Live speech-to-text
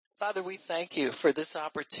Father, we thank you for this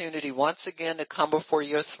opportunity once again to come before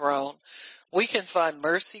your throne. We can find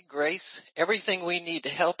mercy, grace, everything we need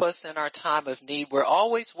to help us in our time of need. We're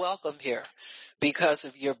always welcome here because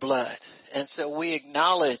of your blood. And so we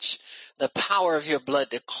acknowledge the power of your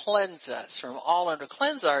blood to cleanse us from all under,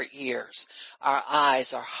 cleanse our ears, our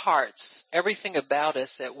eyes, our hearts, everything about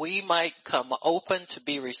us, that we might come open to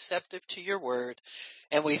be receptive to your word.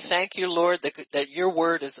 And we thank you, Lord, that your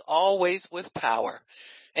word is always with power.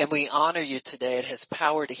 And we honor you today. It has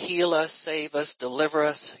power to heal us, save us, deliver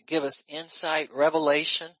us, give us insight,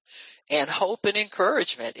 revelation, and hope and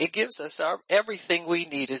encouragement. It gives us everything we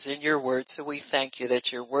need is in your word. So we thank you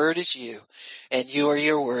that your word is you and you are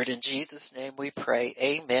your word. In Jesus' name we pray.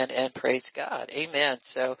 Amen and praise God. Amen.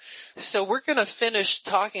 So we're going to finish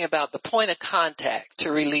talking about the point of contact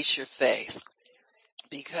to release your faith.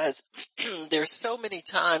 Because there's so many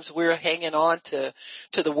times we're hanging on to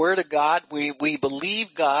the word of God. We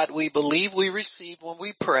believe God. We believe we received when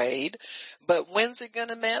we prayed, but when's it going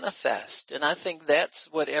to manifest? And I think that's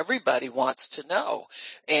what everybody wants to know.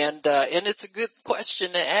 And it's a good question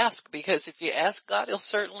to ask, because if you ask God, he'll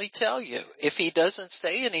certainly tell you. If he doesn't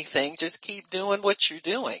say anything, just keep doing what you're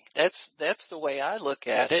doing. That's the way I look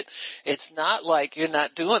at it. It's not like you're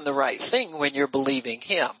not doing the right thing when you're believing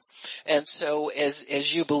him. And so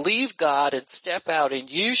as you believe God and step out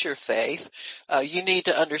and use your faith, you need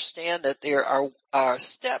to understand that there are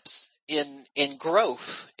steps in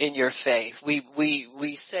growth in your faith.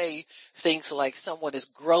 We say things like someone is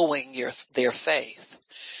growing their faith.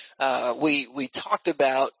 We talked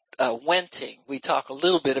about wenting. We talk a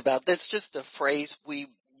little bit about that's just a phrase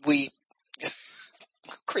we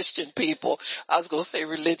Christian people, I was going to say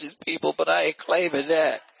religious people, but I ain't claiming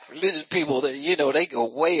that. Religious people that, they go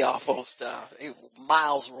way off on stuff,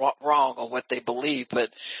 miles wrong on what they believe.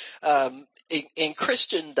 But, in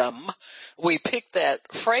Christendom, we pick that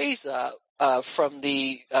phrase up, from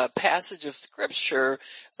the, passage of scripture,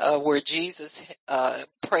 where Jesus,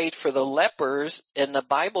 prayed for the lepers, and the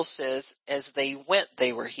Bible says, as they went,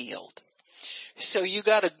 they were healed. So you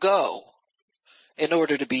gotta go in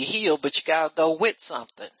order to be healed, but you gotta go with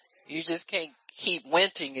something. You just can't keep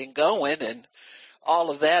wenting and going and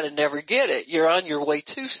all of that and never get it. You're on your way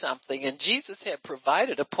to something, and Jesus had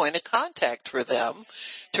provided a point of contact for them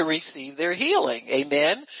to receive their healing.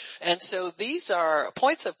 Amen. And so these are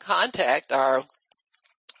points of contact, are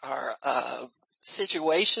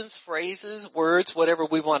situations, phrases, words, whatever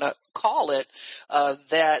we want to call it,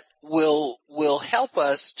 that will help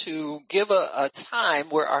us to give a time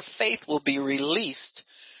where our faith will be released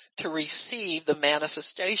to receive the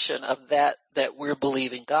manifestation of that we're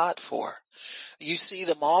believing God for. You see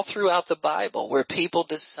them all throughout the Bible where people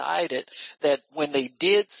decided that when they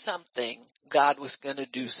did something, God was going to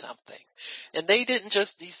do something. And they didn't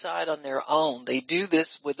just decide on their own. They do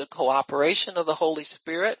this with the cooperation of the Holy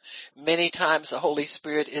Spirit. Many times the Holy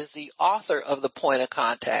Spirit is the author of the point of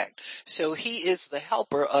contact. So he is the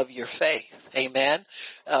helper of your faith. Amen.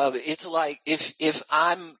 It's like if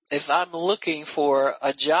I'm looking for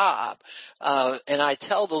a job, and I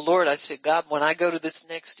tell the Lord, I said, God, when I go to this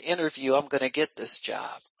next interview, I'm going to get this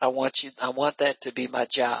job. I want that to be my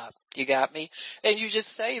job. You got me? And you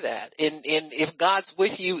just say that. And if God's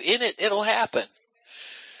with you in it, it'll happen.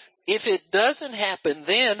 If it doesn't happen,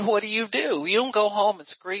 then what do? You don't go home and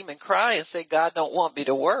scream and cry and say, God don't want me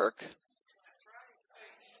to work.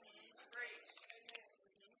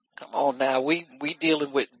 Come on now. We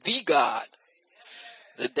dealing with the God.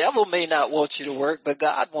 The devil may not want you to work, but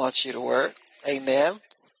God wants you to work. Amen.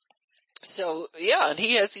 So, yeah, and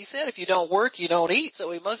he said, if you don't work, you don't eat. So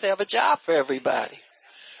he must have a job for everybody.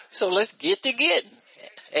 So let's get to getting.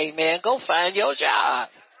 Amen. Go find your job.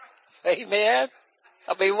 Amen.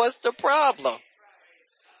 I mean, what's the problem?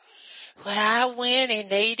 Well, I went and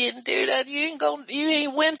they didn't do that. You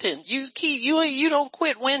ain't wenting. You don't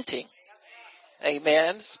quit wenting.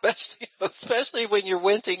 Amen. Especially when you're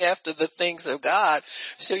wenting after the things of God.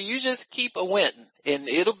 So you just keep a wenting, and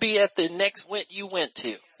it'll be at the next went you went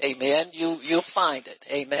to. Amen. You'll find it.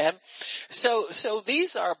 Amen. So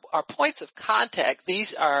these are points of contact.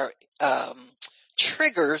 These are,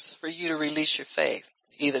 triggers for you to release your faith.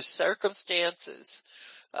 Either circumstances,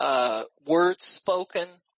 words spoken,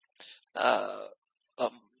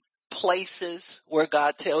 places where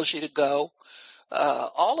God tells you to go.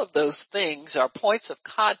 All of those things are points of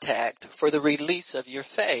contact for the release of your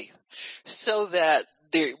faith, so that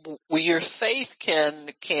your faith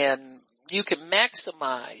you can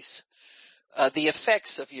maximize the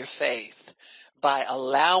effects of your faith by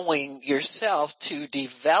allowing yourself to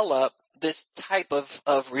develop this type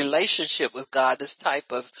of relationship with God, this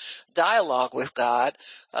type of dialogue with God,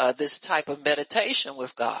 this type of meditation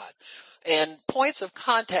with God. And points of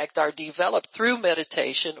contact are developed through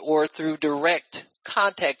meditation or through direct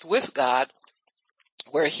contact with God,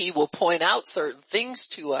 where he will point out certain things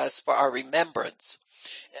to us for our remembrance.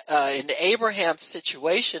 In Abraham's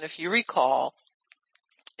situation, if you recall,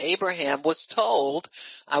 Abraham was told,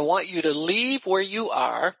 I want you to leave where you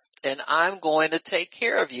are and I'm going to take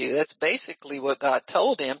care of you. That's basically what God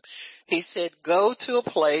told him. He said, go to a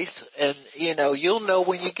place and, you'll know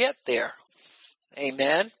when you get there.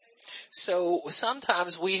 Amen. So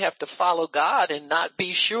sometimes we have to follow God and not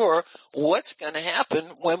be sure what's going to happen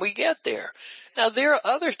when we get there. Now, there are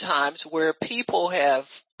other times where people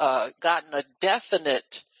have gotten a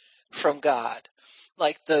definite from God,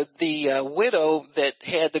 like the widow that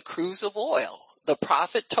had the cruse of oil. The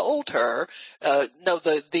prophet told her,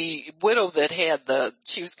 the widow that had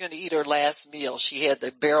she was going to eat her last meal. She had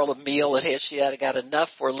the barrel of meal she had got enough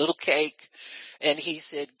for a little cake. And he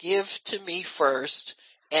said, give to me first,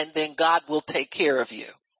 and then God will take care of you.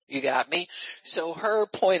 You got me? So her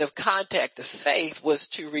point of contact of faith was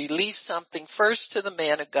to release something first to the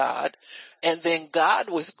man of God, and then God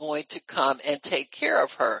was going to come and take care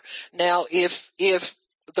of her. Now, if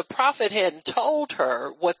the prophet hadn't told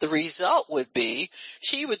her what the result would be,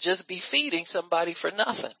 she would just be feeding somebody for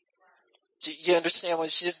nothing. You understand? When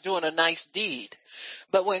she's just doing a nice deed.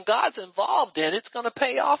 But when God's involved in it, it's going to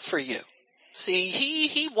pay off for you. See,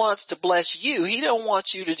 he wants to bless you. He don't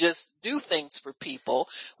want you to just do things for people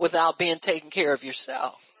without being taken care of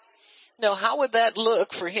yourself. Now, how would that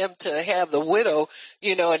look for him to have the widow,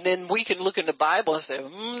 and then we can look in the Bible and say,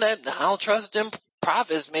 I don't trust them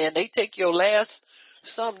prophets, man. They take your last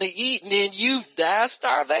something to eat and then you die of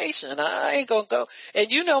starvation. I ain't gonna go. And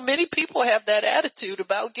many people have that attitude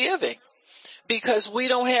about giving. Because we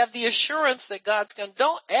don't have the assurance that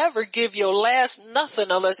don't ever give your last nothing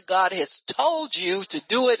unless God has told you to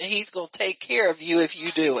do it and he's going to take care of you if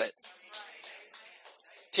you do it.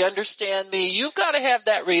 Do you understand me? You've got to have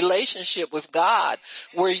that relationship with God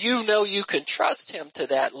where you can trust him to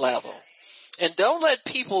that level. And don't let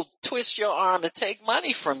people twist your arm and take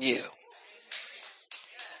money from you.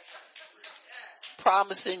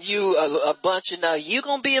 Promising you a bunch of, you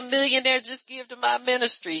gonna be a millionaire, just give to my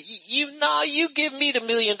ministry. You give me the $1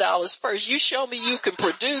 million first. You show me you can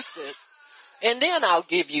produce it, and then I'll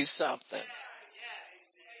give you something.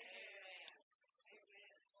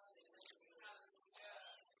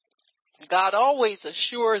 God always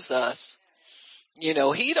assures us, he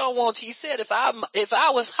said, if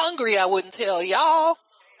I was hungry, I wouldn't tell y'all.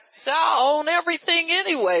 So I own everything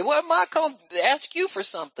anyway. What am I gonna ask you for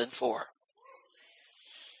something for?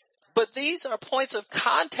 But these are points of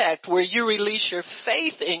contact where you release your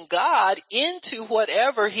faith in God into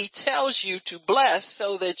whatever he tells you to bless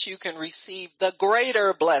so that you can receive the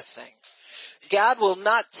greater blessing. God will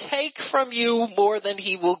not take from you more than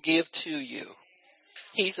he will give to you.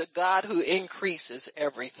 He's a God who increases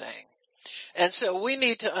everything. And so we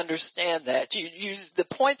need to understand that. The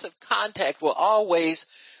points of contact will always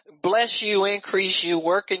bless you, increase you,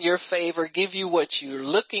 work in your favor, give you what you're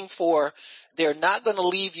looking for. They're not going to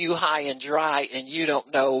leave you high and dry and you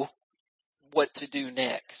don't know what to do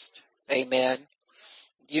next. Amen.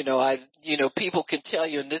 People can tell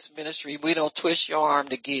you in this ministry, we don't twist your arm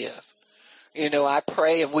to give. I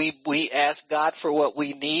pray and we ask God for what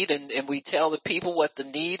we need and we tell the people what the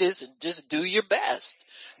need is and just do your best.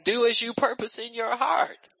 Do as you purpose in your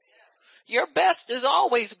heart. Your best is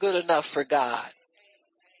always good enough for God.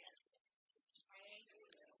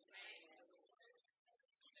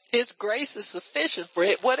 His grace is sufficient for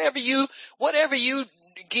it. Whatever you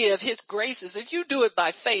give, his grace is, if you do it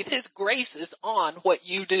by faith, his grace is on what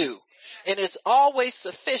you do. And it's always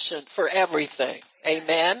sufficient for everything.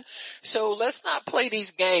 Amen. So let's not play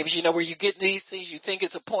these games, where you get these things, you think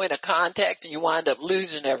it's a point of contact and you wind up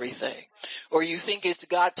losing everything. Or you think it's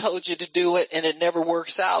God told you to do it and it never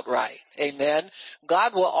works out right. Amen.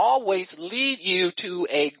 God will always lead you to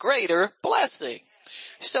a greater blessing.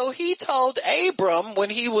 So he told Abram when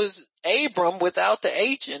he was Abram without the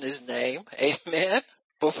H in his name, amen,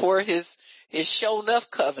 before his show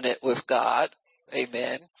enough covenant with God,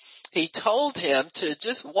 amen, he told him to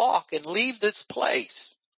just walk and leave this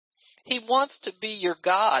place. He wants to be your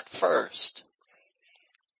God first.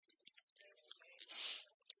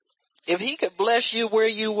 If he could bless you where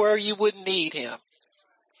you were, you wouldn't need him.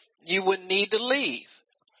 You wouldn't need to leave.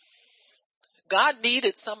 God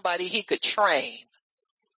needed somebody he could train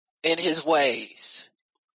in his ways.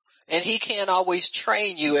 And he can't always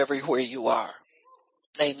train you everywhere you are.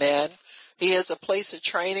 Amen. He has a place of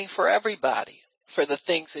training for everybody. for the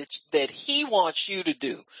things that he wants you to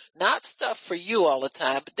do. Not stuff for you all the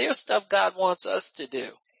time, but there's stuff God wants us to do.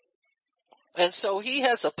 And so he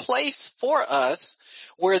has a place for us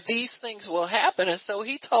where these things will happen. And so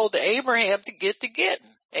he told Abraham to get to getting.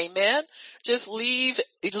 Amen. Just leave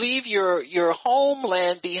your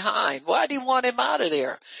homeland behind. Why did he want him out of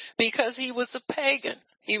there? Because he was a pagan.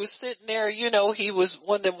 He was sitting there, he was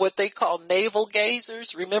one of what they call navel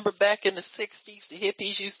gazers. Remember back in the 60s, the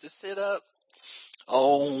hippies used to sit up,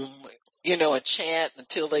 and chant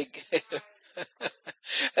until they,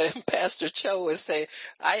 and Pastor Cho would say,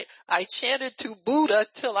 I chanted to Buddha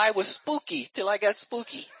till I got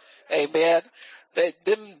spooky. Amen.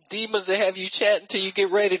 Them demons that have you chanting till you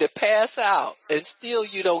get ready to pass out, and still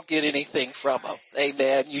you don't get anything from them.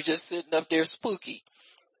 Amen. You just sitting up there spooky.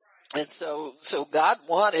 And so God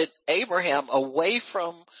wanted Abraham away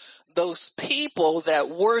from those people that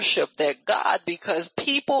worship that God, because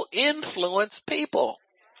people influence people.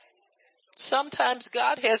 Sometimes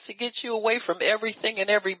God has to get you away from everything and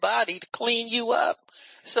everybody to clean you up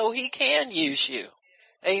so he can use you.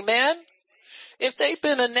 Amen. If they've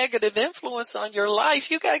been a negative influence on your life,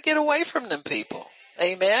 you got to get away from them people.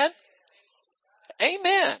 Amen.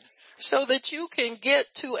 Amen. So that you can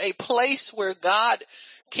get to a place where God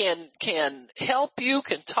can help you,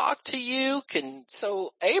 can talk to you,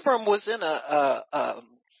 so Abram was in a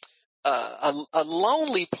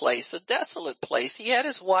lonely place, a desolate place. He had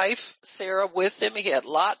his wife Sarah with him. He had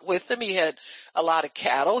Lot with him. He had a lot of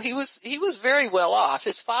cattle. He was very well off.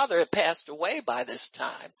 His father had passed away by this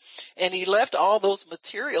time, and he left all those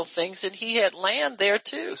material things, and he had land there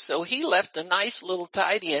too. So he left a nice little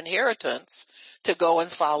tidy inheritance to go and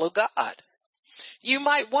follow God. You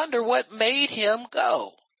might wonder what made him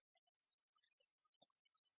go.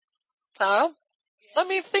 Huh? Let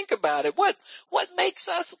me think about it. What makes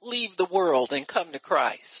us leave the world and come to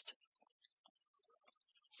Christ?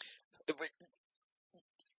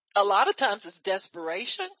 A lot of times it's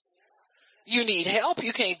desperation. You need help.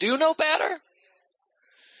 You can't do no better.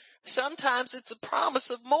 Sometimes it's a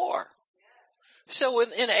promise of more. So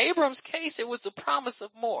in Abram's case, it was a promise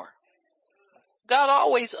of more. God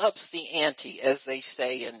always ups the ante, as they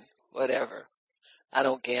say in whatever. I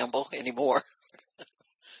don't gamble anymore.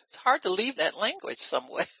 It's hard to leave that language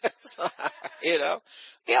somewhere. So,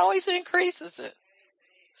 he always increases it.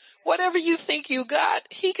 Whatever you think you got,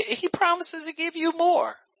 he promises to give you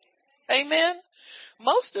more. Amen.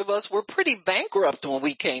 Most of us were pretty bankrupt when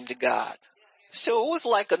we came to God. So it was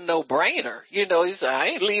like a no-brainer. He said, I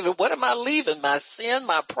ain't leaving. What am I leaving? My sin,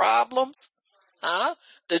 my problems? Huh?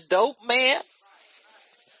 The dope man?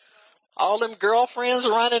 All them girlfriends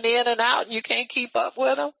running in and out and you can't keep up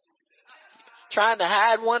with them? Trying to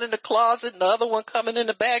hide one in the closet and the other one coming in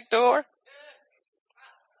the back door?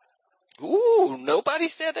 Ooh, nobody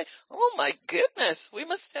said that. Oh my goodness. We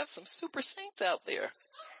must have some super saints out there.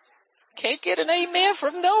 Can't get an amen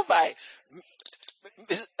from nobody.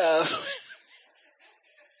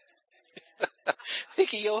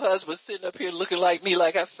 Vicky, your husband sitting up here looking like me,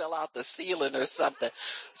 like I fell out the ceiling or something.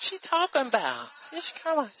 What's she talking about? Is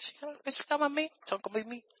she coming me? Talking with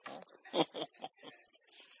me?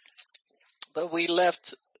 But we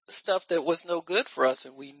left stuff that was no good for us,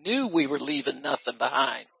 and we knew we were leaving nothing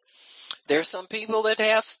behind. There's some people that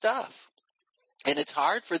have stuff, and it's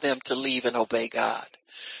hard for them to leave and obey God.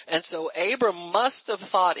 And so Abram must have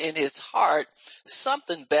thought in his heart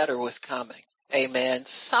something better was coming. Amen.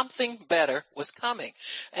 Something better was coming.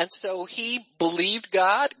 And so he believed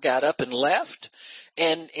God, got up and left,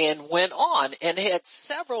 and went on and had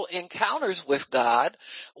several encounters with God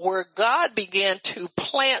where God began to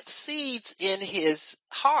plant seeds in his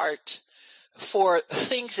heart for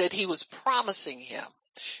things that he was promising him.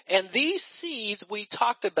 And these seeds we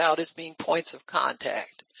talked about as being points of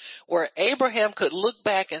contact, where Abraham could look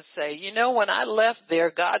back and say, when I left there,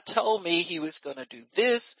 God told me he was going to do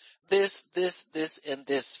this, and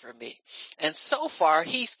this for me. And so far,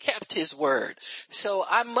 he's kept his word. So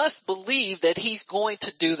I must believe that he's going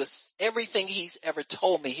to do everything he's ever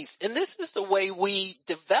told me. And this is the way we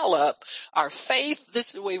develop our faith.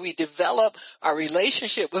 This is the way we develop our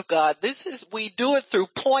relationship with God. We do it through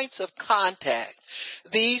points of contact.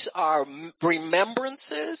 These are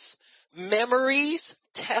remembrances, memories,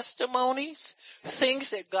 testimonies,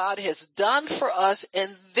 things that God has done for us,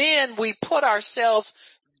 and then we put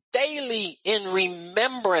ourselves daily in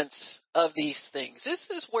remembrance of these things. This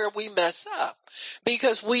is where we mess up,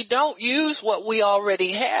 because we don't use what we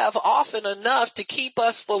already have often enough to keep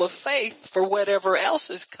us full of faith for whatever else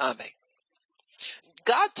is coming.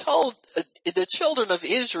 God told the children of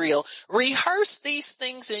Israel, rehearse these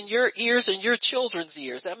things in your ears and your children's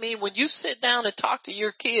ears. I mean, when you sit down and talk to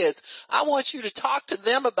your kids, I want you to talk to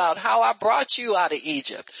them about how I brought you out of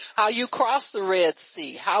Egypt, how you crossed the Red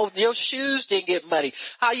Sea, how your shoes didn't get muddy,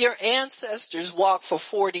 how your ancestors walked for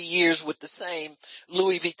 40 years with the same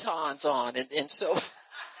Louis Vuittons on, and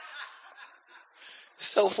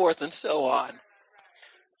so forth and so on.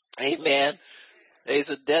 Amen.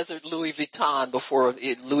 There's a desert Louis Vuitton before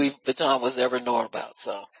Louis Vuitton was ever known about.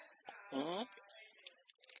 So,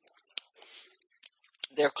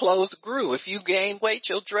 their clothes grew. If you gained weight,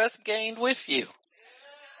 your dress gained with you.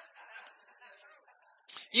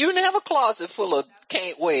 You didn't have a closet full of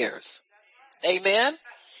can't wears. Amen.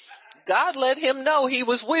 God let him know he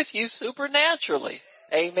was with you supernaturally.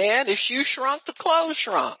 Amen. If shoes shrunk, the clothes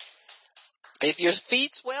shrunk. If your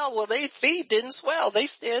feet swell, well, their feet didn't swell. They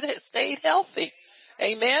stayed healthy.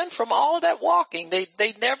 Amen. From all of that walking, they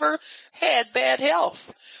never had bad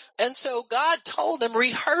health. And so God told them,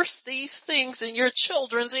 rehearse these things in your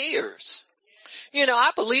children's ears. You know,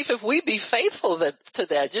 I believe if we be faithful to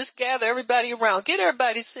that, just gather everybody around, get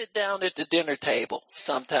everybody sit down at the dinner table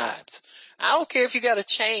sometimes. I don't care if you got to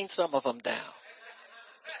chain some of them down.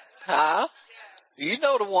 Huh? You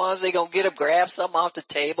know the ones, they gonna get up, grab something off the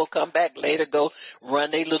table, come back later, go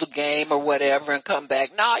run their little game or whatever and come back.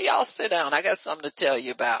 Nah, y'all sit down. I got something to tell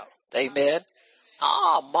you about. Amen.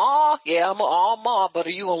 Oh, Ma. Yeah, I'm all Ma, but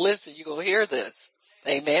are you gonna listen? You gonna hear this.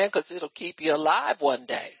 Amen. Cause it'll keep you alive one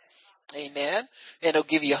day. Amen. And it'll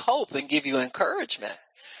give you hope and give you encouragement.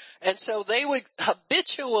 And so they would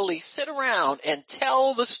habitually sit around and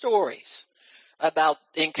tell the stories about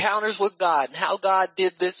encounters with God and how God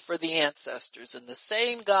did this for the ancestors. And the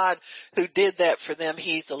same God who did that for them,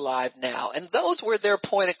 he's alive now. And those were their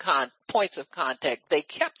points of contact. They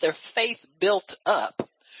kept their faith built up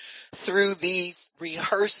through these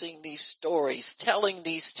rehearsing these stories, telling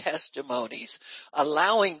these testimonies,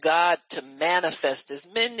 allowing God to manifest his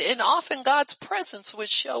men, and often God's presence would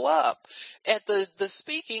show up at the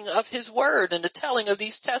speaking of his word and the telling of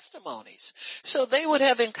these testimonies. So they would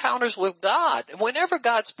have encounters with God. And whenever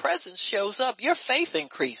God's presence shows up, your faith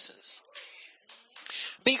increases.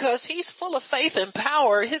 Because he's full of faith and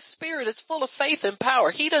power. His spirit is full of faith and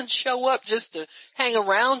power. He doesn't show up just to hang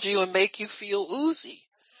around you and make you feel oozy.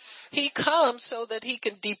 He comes so that he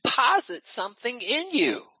can deposit something in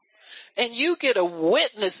you. And you get a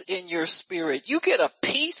witness in your spirit. You get a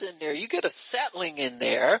peace in there. You get a settling in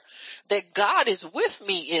there that God is with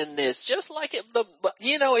me in this. Just like and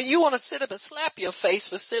you want to sit up and slap your face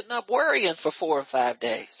for sitting up worrying for 4 or 5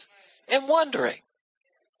 days and wondering.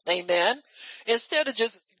 Amen. Instead of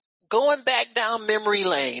just going back down memory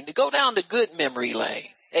lane, to go down the good memory lane.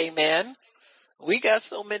 Amen. We got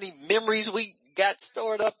so many memories we got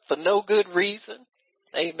stored up for no good reason.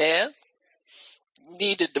 Amen.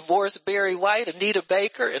 Need to divorce Barry White, Anita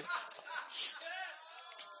Baker, and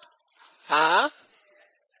well,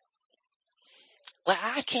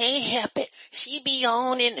 I can't help it. She be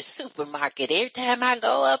on in the supermarket every time I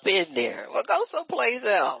go up in there. Well, go someplace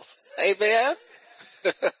else. Amen.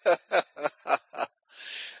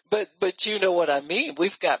 But you know what I mean.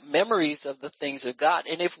 We've got memories of the things of God.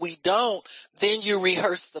 And if we don't, then you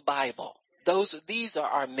rehearse the Bible. These are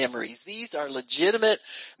our memories. These are legitimate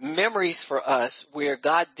memories for us where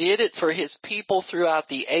God did it for his people throughout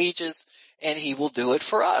the ages, and he will do it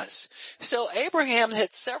for us. So Abraham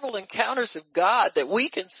had several encounters of God that we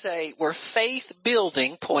can say were faith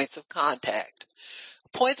building points of contact.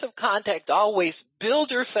 Points of contact always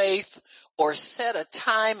build your faith or set a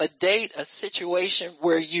time, a date, a situation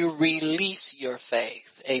where you release your faith.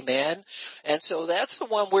 Amen. And so that's the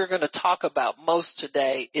one we're going to talk about most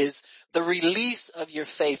today, is the release of your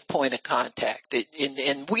faith point of contact.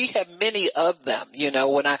 And we have many of them. You know,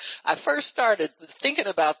 when I first started thinking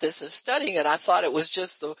about this and studying it, I thought it was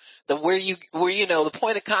just the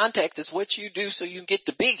point of contact is what you do so you can get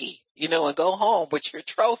the biggie, and go home with your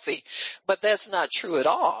trophy. But that's not true at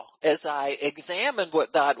all. As I examined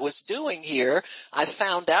what God was doing here, I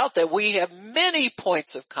found out that we have many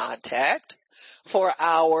points of contact for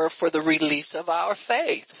the release of our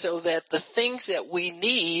faith, so that the things that we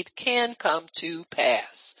need can come to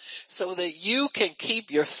pass, so that you can keep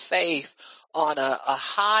your faith on a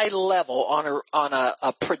high level, on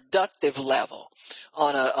a productive level,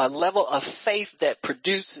 on a level of faith that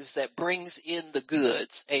produces, that brings in the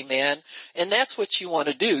goods. Amen. And that's what you want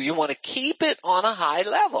to do. You want to keep it on a high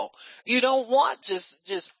level. You don't want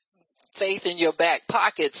just faith in your back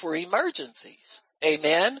pocket for emergencies.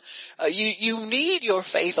 Amen. You need your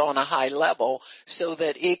faith on a high level so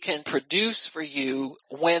that it can produce for you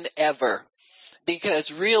whenever.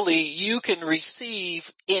 because really you can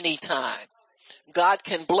receive anytime. God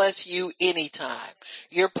can bless you anytime.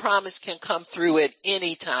 Your promise can come through at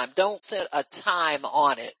any time. Don't set a time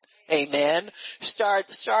on it. Amen. Start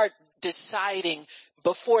deciding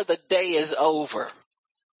before the day is over.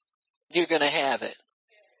 You're going to have it.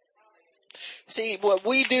 See, what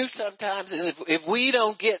we do sometimes is if we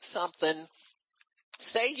don't get something,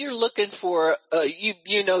 say you're looking for,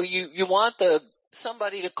 you want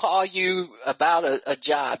somebody to call you about a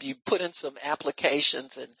job. You put in some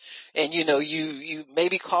applications and you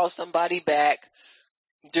maybe call somebody back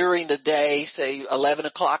during the day, say 11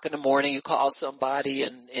 o'clock in the morning, you call somebody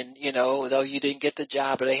and though you didn't get the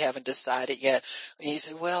job or they haven't decided yet, and you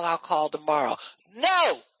say, well, I'll call tomorrow.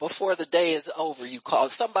 No! Before the day is over, you call.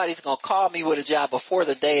 Somebody's going to call me with a job before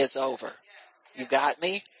the day is over. You got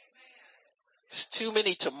me? There's too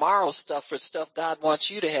many tomorrow stuff for stuff God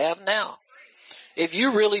wants you to have now. If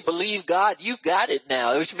you really believe God, you got it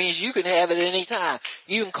now, which means you can have it any time.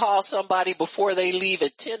 You can call somebody before they leave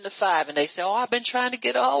at 10 to 5 and they say, oh, I've been trying to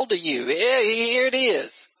get a hold of you. Yeah, here it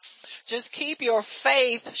is. Just keep your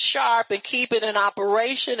faith sharp and keep it in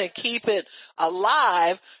operation and keep it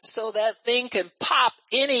alive so that thing can pop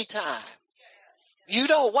anytime.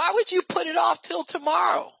 Why would you put it off till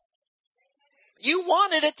tomorrow? You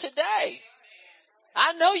wanted it today.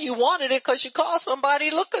 I know you wanted it because you called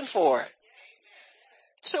somebody looking for it.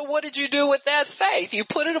 So what did you do with that faith? You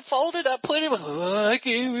put it, folded up, put it, I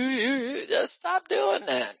can't, just stop doing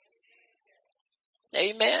that.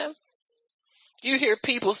 Amen. You hear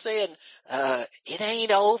people saying, it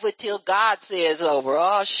ain't over till God says over.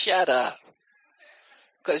 Oh, shut up.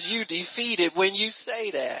 Cause you defeated when you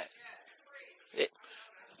say that.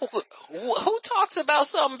 Who talks about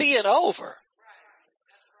something being over?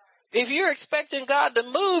 If you're expecting God to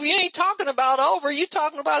move, you ain't talking about over, you're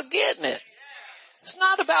talking about getting it. It's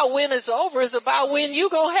not about when it's over, it's about when you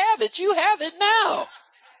gonna have it. You have it now.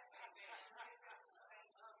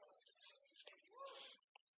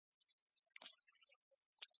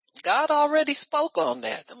 God already spoke on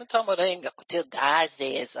that. I'm talking about ain't till God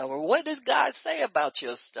says over. What does God say about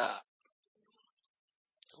your stuff?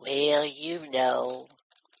 Well,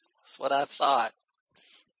 that's what I thought.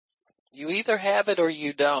 You either have it or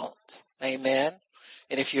you don't. Amen.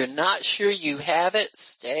 And if you're not sure you have it,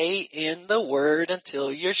 stay in the Word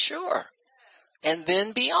until you're sure. And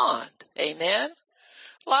then beyond. Amen.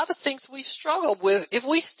 A lot of things we struggle with. If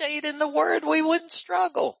we stayed in the Word, we wouldn't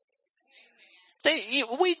struggle.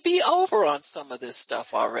 We'd be over on some of this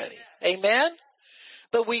stuff already. Amen.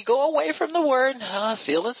 But we go away from the Word,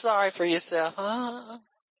 feeling sorry for yourself.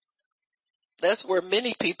 That's where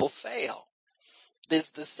many people fail.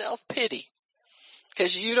 There's the self-pity.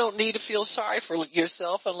 Because you don't need to feel sorry for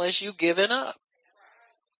yourself unless you've given up.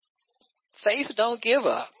 Faith don't give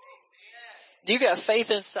up. You got faith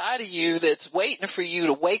inside of you that's waiting for you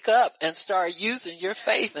to wake up and start using your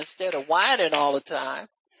faith instead of whining all the time.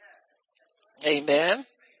 Amen.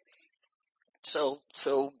 So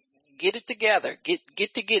get it together.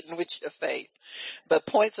 Get to getting with your faith. But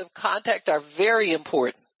points of contact are very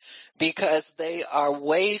important because they are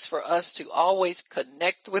ways for us to always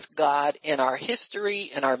connect with God in our history,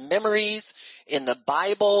 in our memories, in the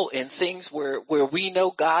Bible, in things where we know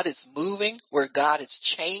God is moving, where God is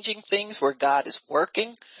changing things, where God is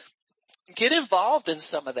working. Get involved in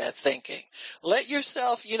some of that thinking. Let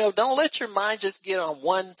yourself, don't let your mind just get on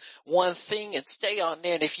one thing and stay on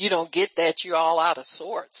there. And if you don't get that, you're all out of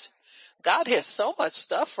sorts. God has so much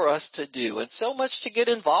stuff for us to do and so much to get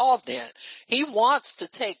involved in. He wants to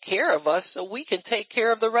take care of us so we can take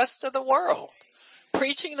care of the rest of the world.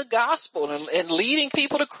 Preaching the gospel and leading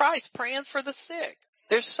people to Christ, praying for the sick.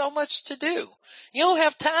 There's so much to do. You don't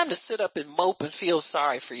have time to sit up and mope and feel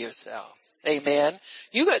sorry for yourself. Amen.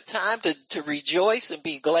 You got time to rejoice and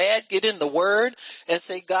be glad, get in the Word and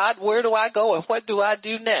say, God, where do I go and what do I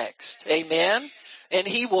do next? Amen. And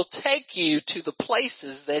He will take you to the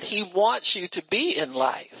places that He wants you to be in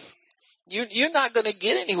life. You're not going to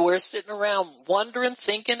get anywhere sitting around wondering,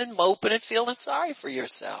 thinking and moping and feeling sorry for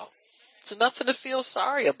yourself. It's nothing to feel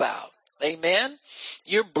sorry about. Amen.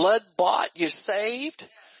 You're blood bought. You're saved.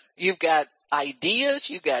 You've got ideas.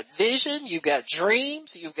 You've got vision. You've got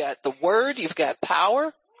dreams. You've got the Word. You've got power.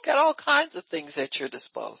 You've got all kinds of things at your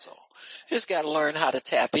disposal. You just got to learn how to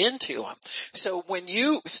tap into them. So when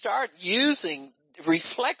you start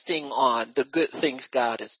reflecting on the good things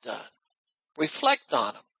God has done, reflect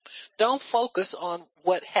on them. Don't focus on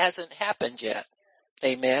what hasn't happened yet.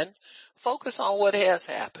 Amen. Focus on what has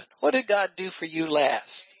happened. What did God do for you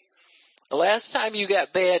last? The last time you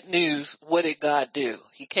got bad news, what did God do?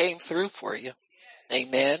 He came through for you.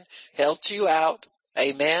 Amen. Helped you out.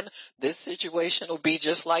 Amen. This situation will be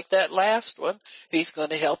just like that last one. He's going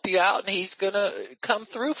to help you out and he's going to come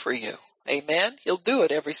through for you. Amen. He'll do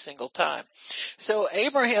it every single time. So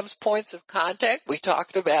Abraham's points of contact, we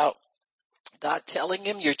talked about God telling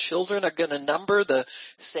him your children are going to number the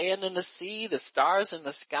sand in the sea, the stars in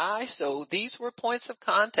the sky. So these were points of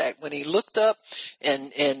contact when he looked up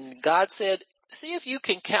and God said, see if you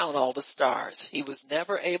can count all the stars. He was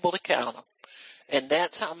never able to count them. And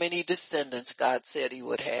that's how many descendants God said he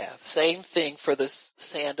would have. Same thing for the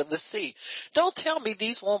sand of the sea. Don't tell me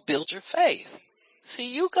these won't build your faith.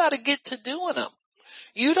 See, you got to get to doing them.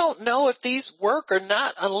 You don't know if these work or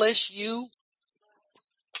not unless you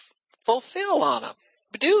fulfill on them.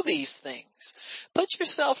 Do these things. Put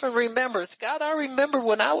yourself in remembrance. God, I remember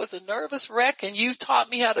when I was a nervous wreck and you taught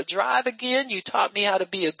me how to drive again. You taught me how to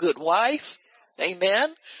be a good wife.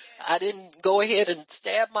 Amen. I didn't go ahead and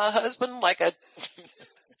stab my husband like I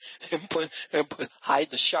hide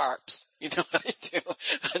the sharps. You know what I do?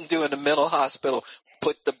 I'm doing the mental hospital.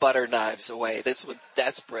 Put the butter knives away. This one's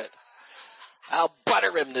desperate. I'll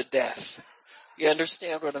butter him to death. You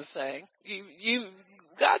understand what I'm saying?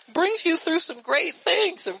 God brings you through some great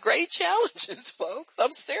things, some great challenges, folks.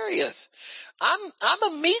 I'm serious. I'm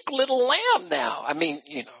a meek little lamb now. I mean,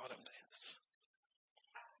 you know what I'm saying.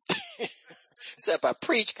 Except I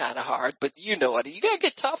preach kind of hard, but you know what? You gotta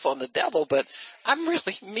get tough on the devil, but I'm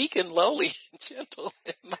really meek and lowly and gentle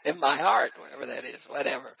in my heart, whatever that is,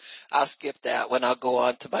 whatever. I'll skip that one. I'll go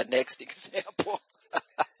on to my next example.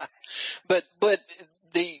 But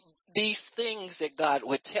these things that God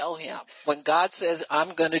would tell him, when God says,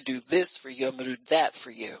 I'm going to do this for you, I'm going to do that for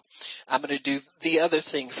you, I'm going to do the other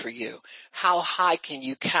thing for you, how high can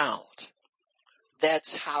you count?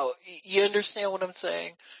 That's how, you understand what I'm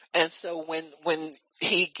saying? And so when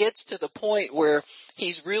he gets to the point where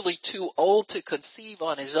he's really too old to conceive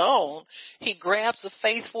on his own, he grabs the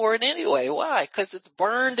faith for it anyway. Why? Because it's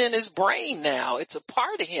burned in his brain now. It's a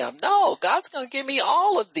part of him. No, God's going to give me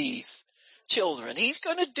all of these children. He's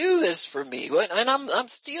going to do this for me. And I'm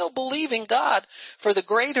still believing God for the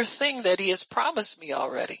greater thing that he has promised me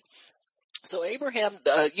already. So Abraham,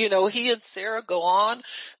 he and Sarah go on.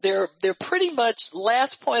 They're pretty much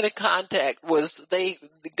last point of contact was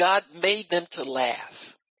God made them to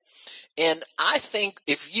laugh. And I think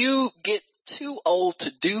if you get too old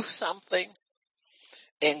to do something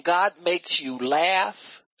and God makes you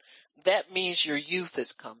laugh, that means your youth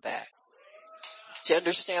has come back. Do you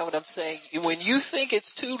understand what I'm saying? When you think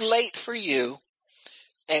it's too late for you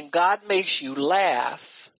and God makes you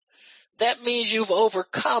laugh, that means you've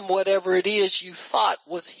overcome whatever it is you thought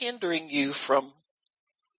was hindering you from.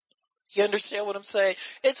 You understand what I'm saying?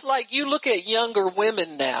 It's like you look at younger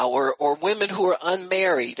women now or women who are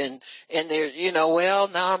unmarried and they're, well,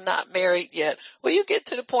 no, I'm not married yet. Well, you get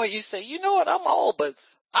to the point you say, you know what, I'm old, but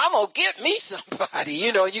I'm going to get me somebody.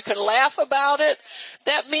 You can laugh about it.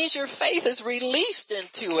 That means your faith is released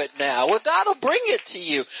into it now. Well, God will bring it to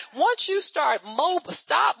you. Once you start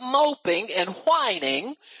stop moping and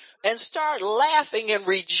whining, and start laughing and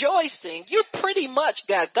rejoicing, you pretty much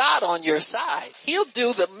got God on your side. He'll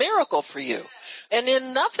do the miracle for you. And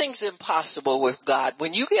then nothing's impossible with God.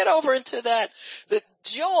 When you get over into that, the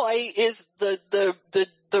joy is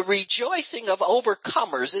the rejoicing of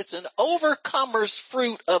overcomers. It's an overcomer's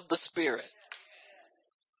fruit of the Spirit.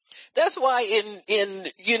 That's why in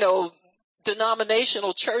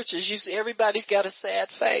denominational churches, you see everybody's got a sad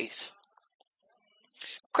face.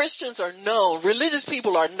 Christians are known, religious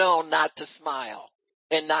people are known not to smile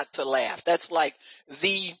and not to laugh. That's like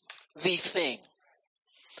the thing.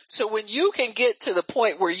 So when you can get to the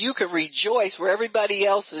point where you can rejoice where everybody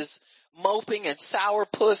else is moping and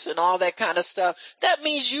sourpuss and all that kind of stuff, that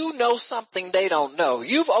means you know something they don't know.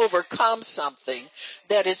 You've overcome something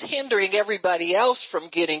that is hindering everybody else from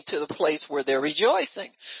getting to the place where they're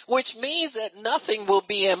rejoicing, which means that nothing will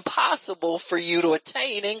be impossible for you to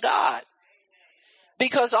attain in God.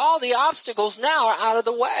 Because all the obstacles now are out of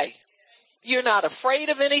the way. You're not afraid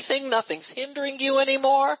of anything. Nothing's hindering you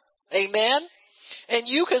anymore. Amen. And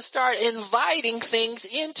you can start inviting things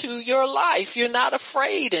into your life. You're not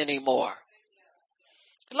afraid anymore.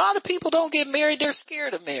 A lot of people don't get married. They're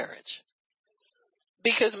scared of marriage.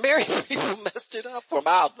 Because married people messed it up for them.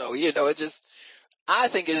 I don't know. I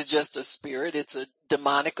think it's just a spirit. It's a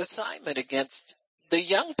demonic assignment against the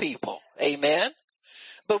young people. Amen.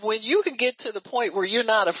 But when you can get to the point where you're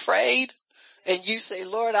not afraid and you say,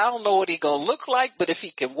 Lord, I don't know what he's going to look like, but if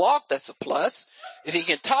he can walk, that's a plus. If he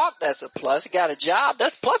can talk, that's a plus. He got a job,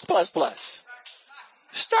 that's plus.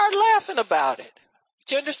 Start laughing about it.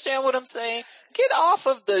 Do you understand what I'm saying? Get off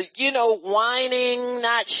of the, whining,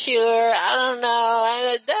 not sure, I don't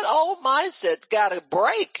know. That old mindset's got to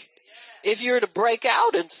break if you're to break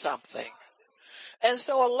out in something. And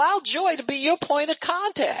so allow joy to be your point of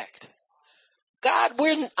contact. God,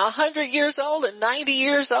 we're 100 years old and 90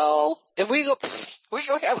 years old, and we go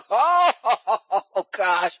have, oh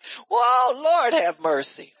gosh, whoa, Lord have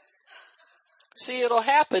mercy. See, it'll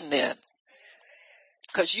happen then,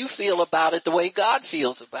 because you feel about it the way God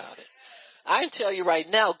feels about it. I can tell you right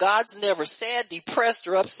now, God's never sad, depressed,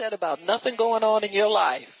 or upset about nothing going on in your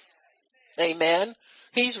life. Amen.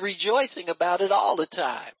 He's rejoicing about it all the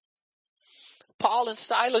time. Paul and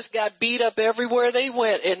Silas got beat up everywhere they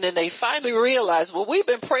went, and then they finally realized, well, we've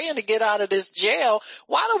been praying to get out of this jail.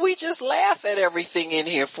 Why don't we just laugh at everything in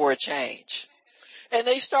here for a change? And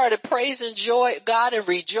they started praising God and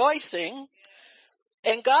rejoicing,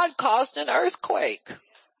 and God caused an earthquake.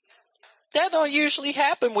 That don't usually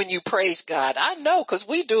happen when you praise God. I know, because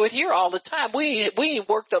we do it here all the time. We ain't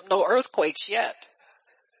worked up no earthquakes yet.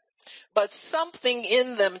 But something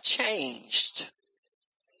in them changed,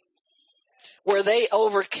 where they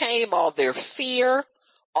overcame all their fear,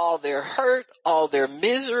 all their hurt, all their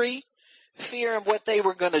misery, fearing what they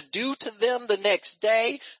were going to do to them the next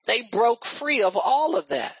day. They broke free of all of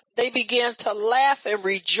that. They began to laugh and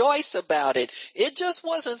rejoice about it. It just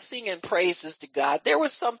wasn't singing praises to God. There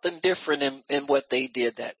was something different in what they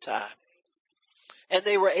did that time. And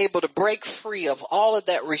they were able to break free of all of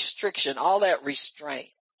that restriction, all that restraint.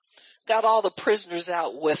 Got all the prisoners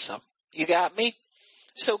out with them. You got me?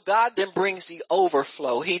 So God then brings the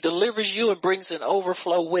overflow. He delivers you and brings an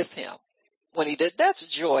overflow with him. When he did, that's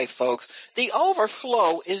joy, folks. The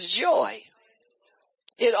overflow is joy.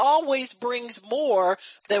 It always brings more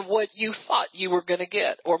than what you thought you were going to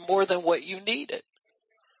get, or more than what you needed.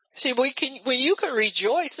 See, when you can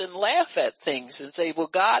rejoice and laugh at things and say, well,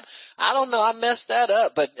 God, I don't know, I messed that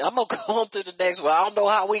up, but I'm going to go on to the next one. I don't know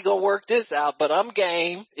how we going to work this out, but I'm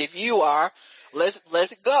game. If you are,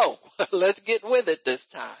 let's go. Let's get with it this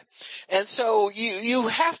time. And so you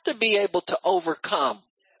have to be able to overcome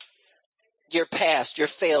your past, your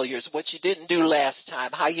failures, what you didn't do last time,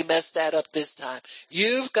 how you messed that up this time.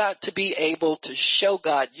 You've got to be able to show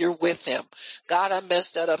God you're with him. God, I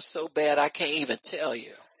messed that up so bad I can't even tell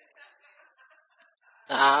you.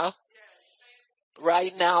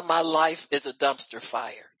 Right now my life is a dumpster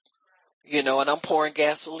fire, and I'm pouring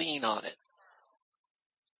gasoline on it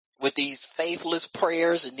with these faithless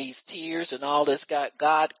prayers and these tears and all this.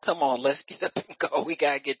 God, come on, let's get up and go. We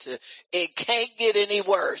got to get to, it can't get any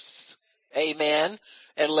worse. Amen.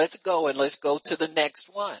 And let's go to the next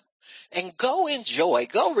one. And go enjoy,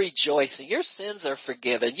 go rejoicing. Your sins are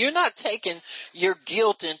forgiven. You're not taking your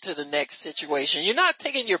guilt into the next situation. You're not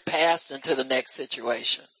taking your past into the next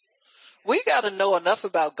situation. We got to know enough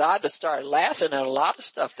about God to start laughing at a lot of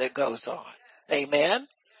stuff that goes on. Amen.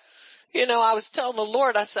 I was telling the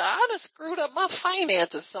Lord, I said, I done screwed up my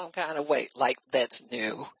finances some kind of way. Like, that's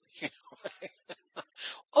new.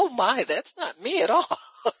 Oh my, that's not me at all.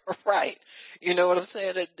 Right. You know what I'm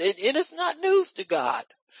saying? It is not news to God.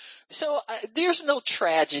 So there's no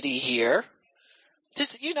tragedy here.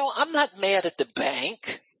 Just, I'm not mad at the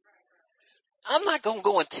bank. I'm not going to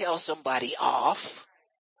go and tell somebody off.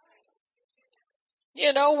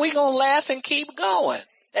 We going to laugh and keep going.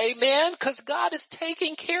 Amen. Because God is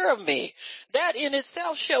taking care of me. That in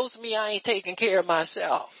itself shows me I ain't taking care of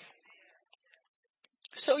myself.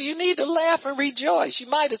 So you need to laugh and rejoice. You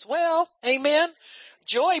might as well. Amen.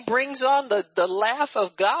 Joy brings on the laugh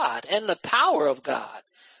of God and the power of God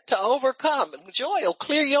to overcome. Joy will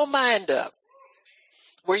clear your mind up.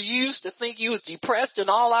 Where you used to think you was depressed and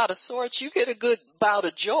all out of sorts, you get a good bout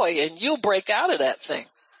of joy and you'll break out of that thing.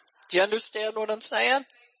 Do you understand what I'm saying?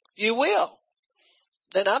 You will.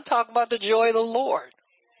 Then I'm talking about the joy of the Lord,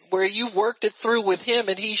 where you worked it through with him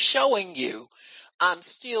and he's showing you, I'm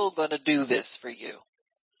still going to do this for you.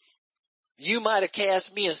 You might have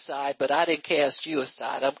cast me aside, but I didn't cast you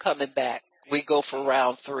aside. I'm coming back. We go for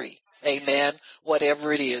round 3. Amen.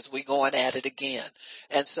 Whatever it is, we going at it again.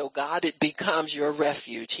 And so God, it becomes your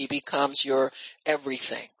refuge. He becomes your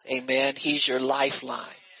everything. Amen. He's your lifeline.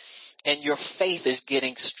 And your faith is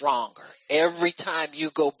getting stronger. Every time you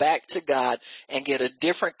go back to God and get a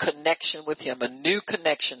different connection with him, a new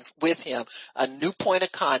connection with him, a new point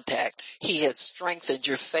of contact, he has strengthened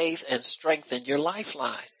your faith and strengthened your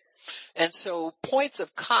lifeline. And so points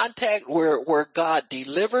of contact where God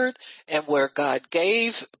delivered and where God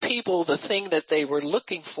gave people the thing that they were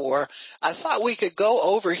looking for. I thought we could go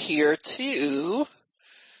over here to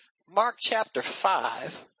Mark chapter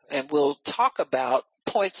 5 and we'll talk about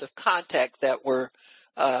points of contact that were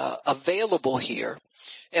available here.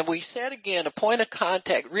 And we said again, a point of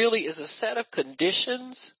contact really is a set of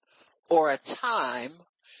conditions or a time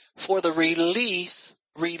for the release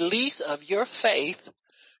of your faith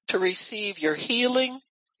to receive your healing,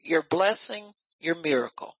 your blessing, your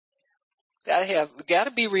miracle. Got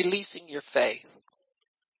to be releasing your faith.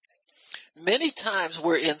 Many times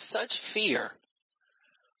we're in such fear.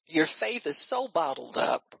 Your faith is so bottled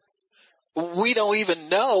up. We don't even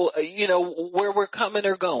know, where we're coming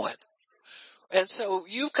or going. And so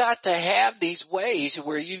you've got to have these ways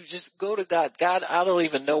where you just go to God. God, I don't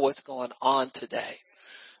even know what's going on today.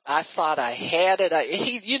 I thought I had it.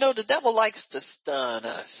 The devil likes to stun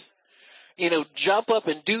us. Jump up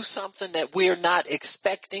and do something that we're not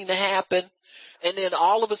expecting to happen. And then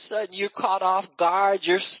all of a sudden you're caught off guard.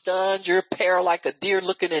 You're stunned. You're like a deer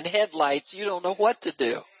looking in headlights. You don't know what to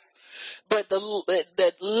do. But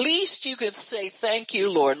the least you can say, thank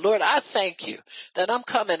you, Lord. Lord, I thank you that I'm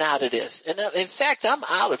coming out of this. And in fact, I'm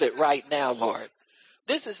out of it right now, Lord.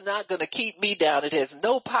 This is not going to keep me down. It has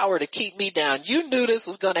no power to keep me down. You knew this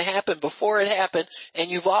was going to happen before it happened, and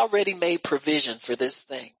you've already made provision for this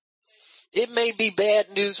thing. It may be bad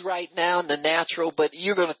news right now in the natural, but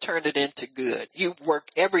you're going to turn it into good. You work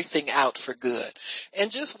everything out for good. And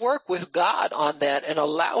just work with God on that and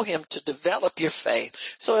allow him to develop your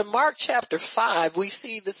faith. So in Mark chapter 5, we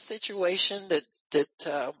see the situation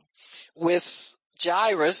that with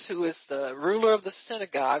Jairus, who is the ruler of the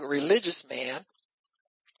synagogue, a religious man.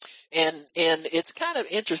 And it's kind of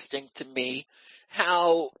interesting to me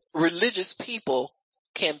how religious people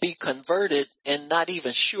can be converted and not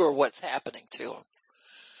even sure what's happening to them.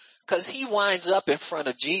 Cause he winds up in front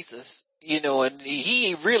of Jesus, and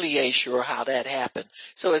he really ain't sure how that happened.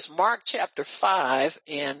 So it's Mark chapter 5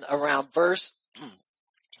 and around verse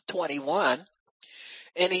 21.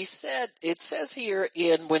 And it says here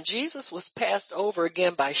when Jesus was passed over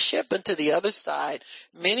again by ship into the other side,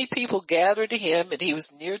 many people gathered to him, and he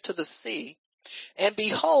was near to the sea. And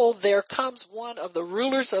behold, there comes one of the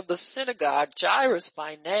rulers of the synagogue, Jairus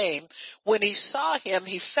by name. When he saw him,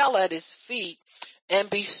 he fell at his feet and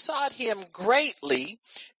besought him greatly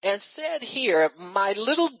and said here, my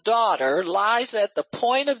little daughter lies at the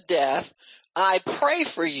point of death. I pray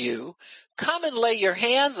for you. Come and lay your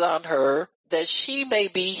hands on her that she may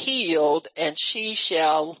be healed and she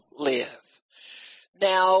shall live.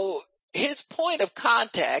 Now, his point of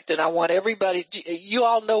contact, and I want everybody, you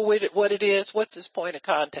all know what it is. What's his point of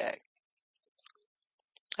contact?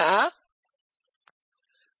 Huh?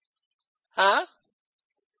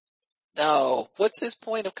 No. What's his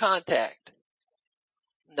point of contact?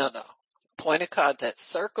 No. Point of contact,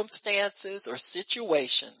 circumstances or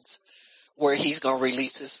situations where he's going to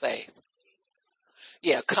release his faith.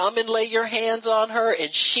 Yeah, come and lay your hands on her and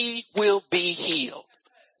she will be healed.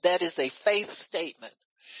 That is a faith statement.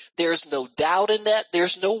 There's no doubt in that.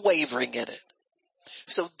 There's no wavering in it.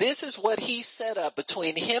 So this is what he set up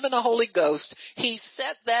between him and the Holy Ghost. He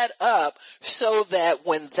set that up so that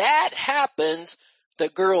when that happens, the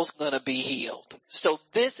girl's going to be healed. So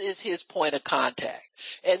this is his point of contact.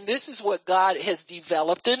 And this is what God has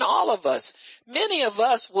developed in all of us. Many of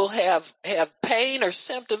us will have pain or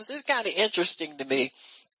symptoms. It's kind of interesting to me.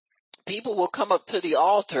 People will come up to the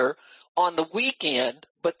altar on the weekend,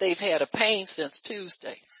 but they've had a pain since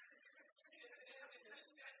Tuesday.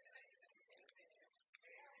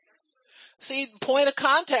 See, point of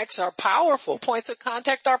contacts are powerful. Points of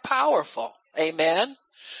contact are powerful. Amen.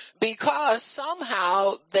 Because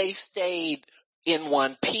somehow they stayed in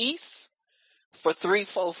one piece for 3,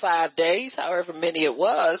 4, 5 days, however many it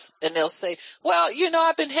was. And they'll say, well,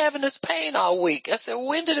 I've been having this pain all week. I said,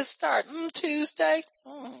 when did it start? Tuesday.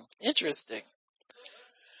 Interesting.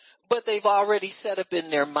 But they've already set up in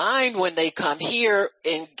their mind when they come here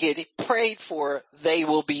and get it prayed for, they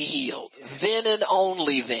will be healed. Then and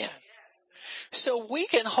only then. So we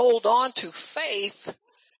can hold on to faith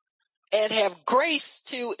and have grace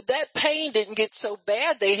to, that pain didn't get so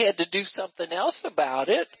bad they had to do something else about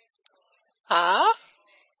it.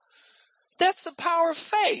 That's the power of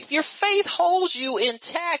faith. Your faith holds you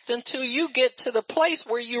intact until you get to the place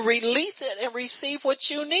where you release it and receive what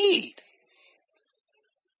you need.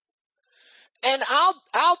 And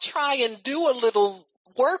I'll try and do a little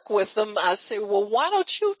work with them. I say, well, why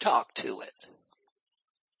don't you talk to it?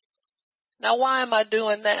 Now, why am I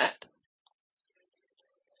doing that?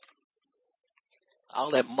 All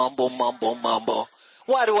that mumble.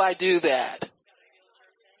 Why do I do that?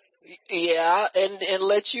 Yeah, and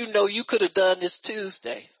let you know you could have done this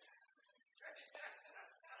Tuesday.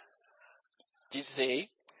 You see?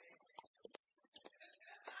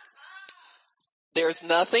 There's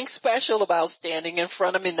nothing special about standing in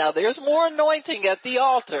front of me. Now there's more anointing at the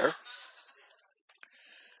altar,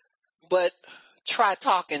 but try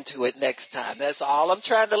talking to it next time. That's all I'm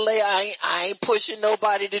trying to lay. I ain't pushing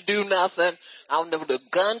nobody to do nothing. I'll know the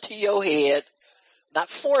gun to your head, not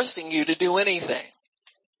forcing you to do anything.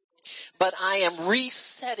 But I am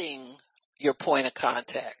resetting your point of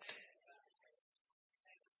contact.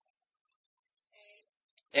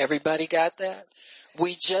 Everybody got that?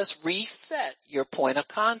 We just reset your point of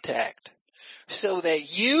contact so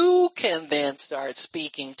that you can then start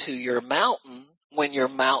speaking to your mountain when your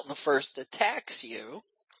mountain first attacks you.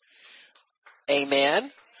 Amen.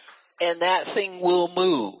 And that thing will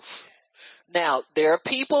move. Now, there are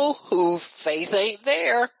people whose faith ain't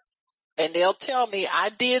there, and they'll tell me, I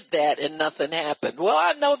did that and nothing happened. Well,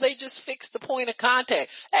 I know they just fixed the point of contact.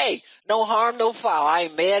 Hey, no harm, no foul. I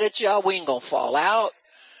ain't mad at y'all. We ain't gonna fall out.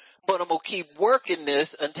 But I'm going to keep working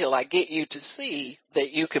this until I get you to see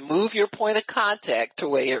that you can move your point of contact to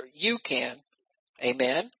where you can.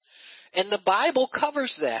 Amen. And the Bible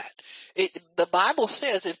covers that. The Bible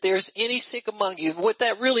says if there's any sick among you, what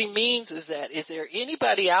that really means is that, is there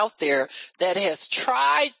anybody out there that has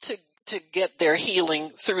tried to get their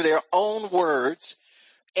healing through their own words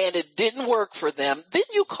and it didn't work for them? Then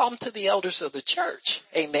you come to the elders of the church.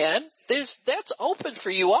 Amen. That's open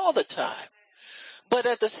for you all the time. But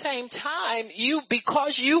at the same time,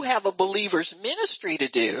 because you have a believer's ministry to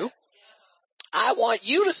do, I want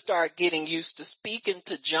you to start getting used to speaking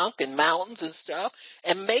to junk and mountains and stuff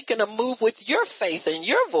and making a move with your faith and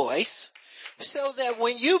your voice so that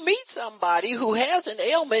when you meet somebody who has an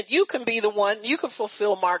ailment, you can be the one, you can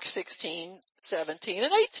fulfill Mark 16, 17,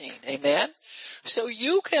 and 18. Amen. So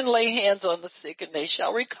you can lay hands on the sick and they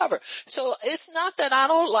shall recover. So it's not that I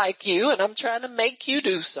don't like you and I'm trying to make you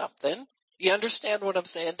do something. You understand what I'm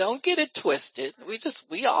saying? Don't get it twisted.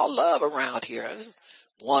 We all love around here.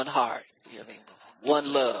 One heart,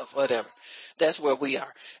 one love, whatever. That's where we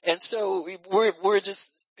are. And so we're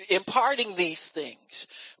just imparting these things.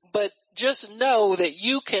 But just know that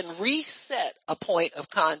you can reset a point of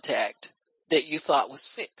contact that you thought was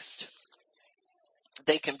fixed.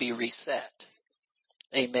 They can be reset.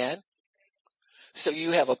 Amen. So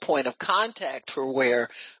you have a point of contact for where,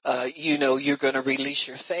 you're going to release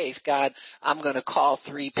your faith. God, I'm going to call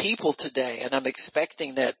 3 people today and I'm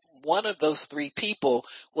expecting that one of those 3 people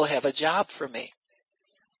will have a job for me.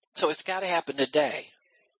 So it's got to happen today.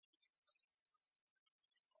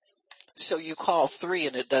 So you call 3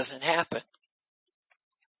 and it doesn't happen.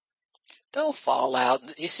 Don't fall out.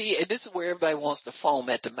 You see, this is where everybody wants to foam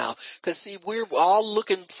at the mouth. Cause see, we're all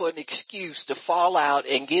looking for an excuse to fall out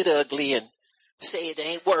and get ugly and say it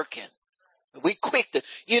ain't working. We quick to,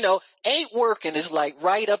 ain't working is like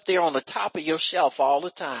right up there on the top of your shelf all the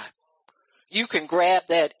time. You can grab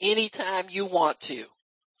that anytime you want to.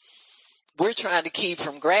 We're trying to keep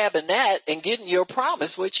from grabbing that and getting your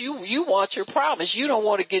promise. What you want your promise. You don't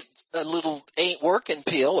want to get a little ain't working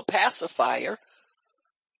pill, a pacifier.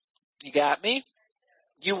 You got me?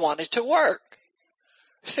 You want it to work.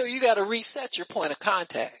 So you got to reset your point of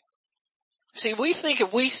contact. See, we think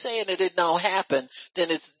if we saying that it don't happen, then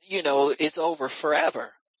it's over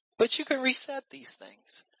forever. But you can reset these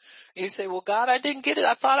things. You say, well, God, I didn't get it.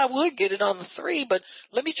 I thought I would get it on the 3, but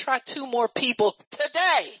let me try 2 more people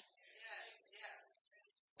today.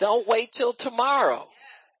 Don't wait till tomorrow.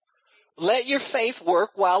 Let your faith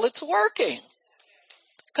work while it's working.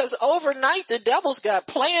 Because overnight the devil's got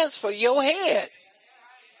plans for your head.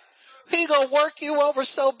 He gonna work you over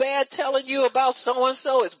so bad telling you about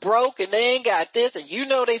so-and-so is broke and they ain't got this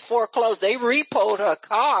and they foreclosed. They repoed her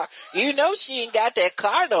car. She ain't got that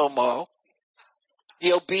car no more.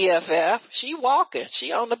 Your BFF. She walking.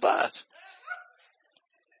 She on the bus.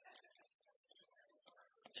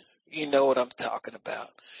 You know what I'm talking about.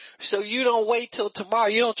 So you don't wait till tomorrow.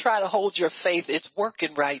 You don't try to hold your faith. It's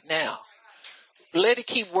working right now. Let it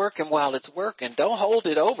keep working while it's working. Don't hold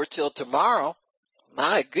it over till tomorrow.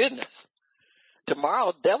 My goodness.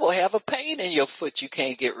 Tomorrow, devil have a pain in your foot you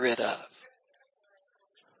can't get rid of.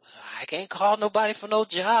 I can't call nobody for no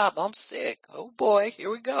job. I'm sick. Oh boy, here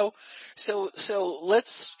we go. So let's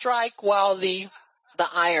strike while the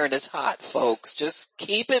iron is hot, folks. Just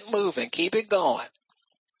keep it moving. Keep it going.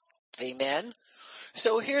 Amen.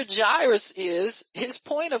 So here Jairus is, his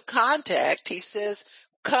point of contact. He says,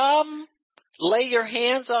 come, lay your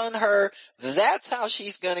hands on her. That's how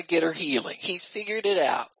she's going to get her healing. He's figured it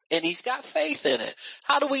out and he's got faith in it.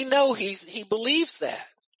 How do we know he believes that?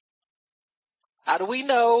 How do we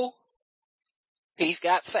know he's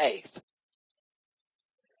got faith?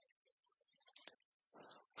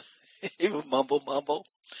 He would mumble.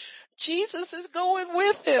 Jesus is going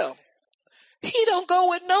with him. He don't go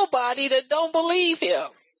with nobody that don't believe him.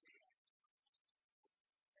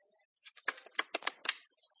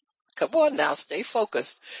 Come on now, stay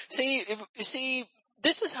focused. See,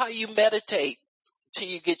 this is how you meditate till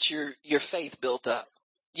you get your faith built up.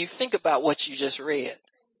 You think about what you just read.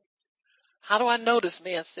 How do I know this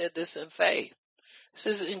man said this in faith? It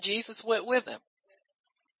says, and Jesus went with him.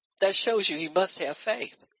 That shows you he must have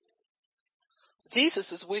faith.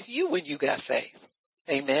 Jesus is with you when you got faith.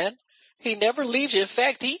 Amen. He never leaves you. In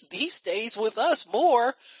fact, he stays with us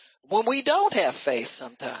more when we don't have faith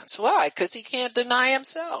sometimes. Why? Because he can't deny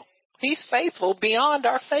himself. He's faithful beyond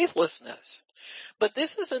our faithlessness. But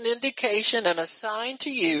this is an indication and a sign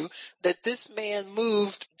to you that this man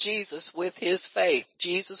moved Jesus with his faith.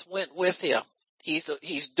 Jesus went with him.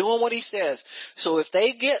 He's doing what he says. So if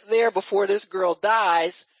they get there before this girl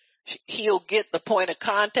dies, he'll get the point of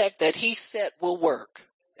contact that he set will work.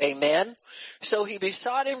 Amen. So he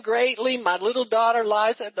besought him greatly. My little daughter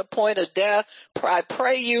lies at the point of death. I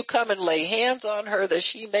pray you come and lay hands on her that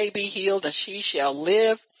she may be healed and she shall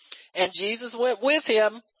live. And Jesus went with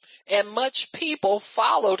him, and much people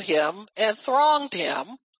followed him and thronged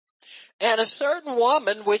him. And a certain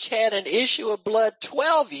woman which had an issue of blood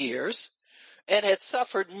 12 years and had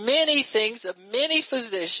suffered many things of many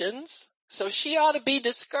physicians, so she ought to be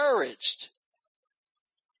discouraged.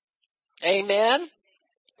 Amen.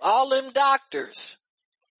 All them doctors.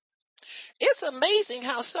 It's amazing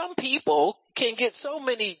how some people can get so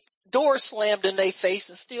many doors slammed in their face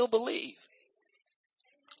and still believe.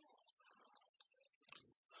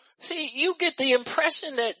 See, you get the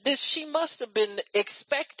impression that she must have been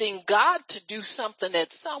expecting God to do something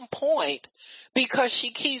at some point because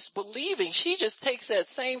she keeps believing. She just takes that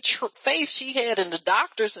same faith she had in the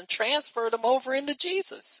doctors and transferred them over into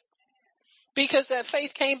Jesus. Because that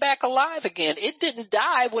faith came back alive again. It didn't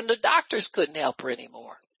die when the doctors couldn't help her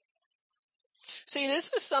anymore. See,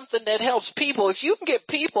 this is something that helps people. If you can get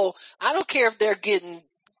people, I don't care if they're getting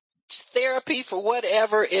therapy for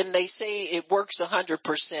whatever and they say it works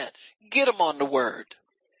 100%. Get them on the word.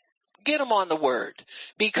 Get them on the word,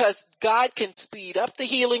 because God can speed up the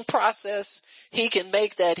healing process. He can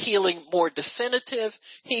make that healing more definitive.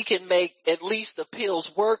 He can make at least the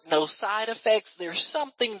pills work, no side effects. There's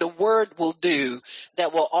something the word will do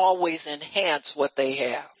that will always enhance what they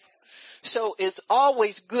have. So it's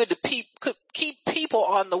always good to keep people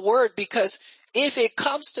on the word, because if it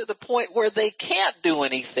comes to the point where they can't do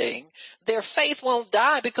anything, their faith won't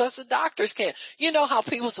die because the doctors can't. You know how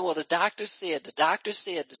people say, well, the doctor said, the doctor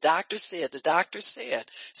said, the doctor said, the doctor said.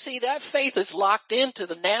 See, that faith is locked into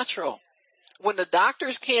the natural. When the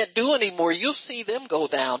doctors can't do anymore, you'll see them go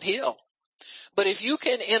downhill. But if you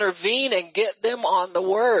can intervene and get them on the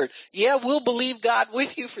word, yeah, we'll believe God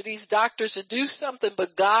with you for these doctors to do something,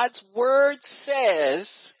 but God's word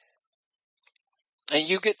says, and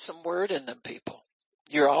you get some word in them, people,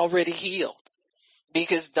 you're already healed.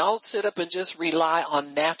 Because don't sit up and just rely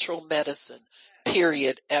on natural medicine,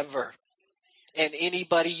 period, ever. And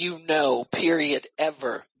anybody you know, period,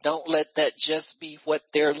 ever. Don't let that just be what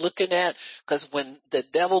they're looking at, because when the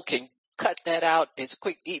devil can cut that out, it's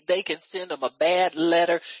quick. They can send them a bad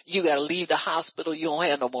letter. You got to leave the hospital. You don't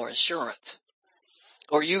have no more insurance.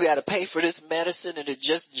 Or you got to pay for this medicine and it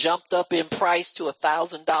just jumped up in price to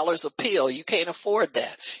 $1,000 a pill. You can't afford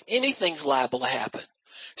that. Anything's liable to happen.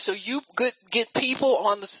 So you get people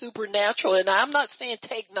on the supernatural, and I'm not saying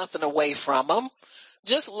take nothing away from them.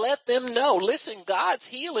 Just let them know, listen, God's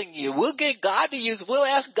healing you. We'll get God to use, we'll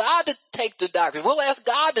ask God to take the doctors. We'll ask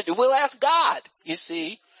God to do, we'll ask God, you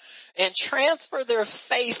see, and transfer their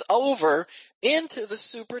faith over into the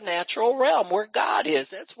supernatural realm where God is.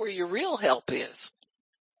 That's where your real help is.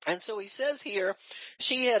 And so he says here,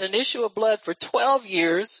 she had an issue of blood for 12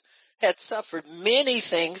 years, had suffered many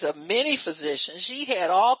things of many physicians. She had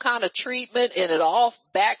all kind of treatment and it all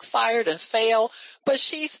backfired and failed, but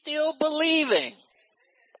she's still believing.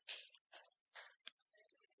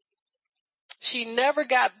 She never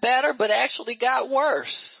got better, but actually got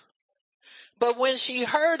worse. But when she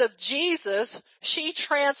heard of Jesus, she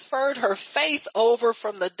transferred her faith over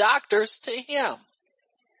from the doctors to him.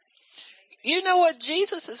 You know what?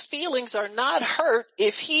 Jesus' feelings are not hurt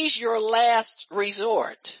if he's your last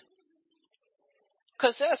resort.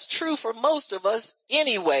 Because that's true for most of us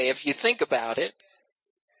anyway, if you think about it.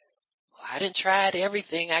 I didn't try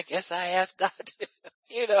everything. I guess I asked God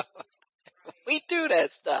to, we do that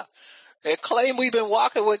stuff. They claim we've been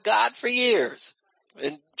walking with God for years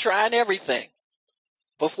and trying everything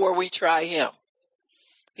before we try him.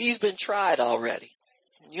 He's been tried already.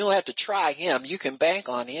 You don't have to try him. You can bank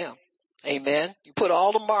on him. Amen. You put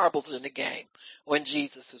all the marbles in the game when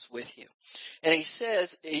Jesus is with you. And he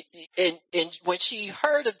says, and when she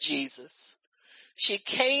heard of Jesus, she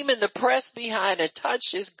came in the press behind and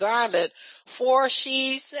touched his garment, for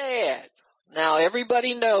she said, now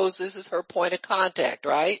everybody knows this is her point of contact,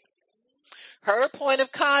 right? Her point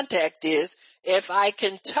of contact is, if I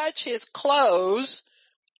can touch his clothes,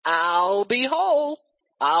 I'll be whole.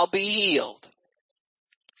 I'll be healed.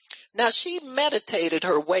 Now she meditated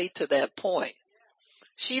her way to that point.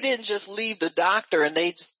 She didn't just leave the doctor and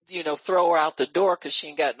they just, throw her out the door because she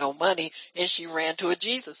ain't got no money and she ran to a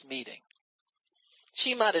Jesus meeting.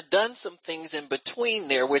 She might have done some things in between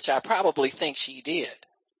there, which I probably think she did.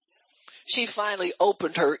 She finally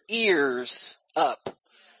opened her ears up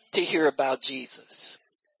to hear about Jesus.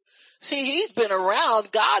 See, he's been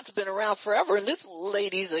around. God's been around forever. And this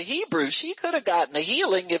lady's a Hebrew. She could have gotten a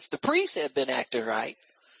healing if the priest had been acting right.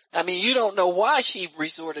 I mean, you don't know why she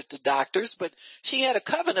resorted to doctors, but she had a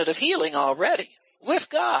covenant of healing already with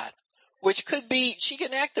God, which could be, she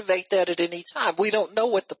can activate that at any time. We don't know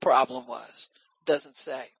what the problem was. Doesn't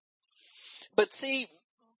say. But see,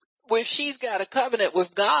 if she's got a covenant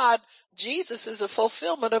with God, Jesus is a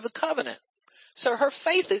fulfillment of the covenant. So her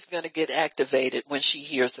faith is going to get activated when she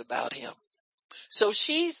hears about him. So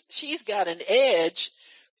she's got an edge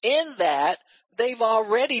in that they've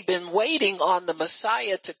already been waiting on the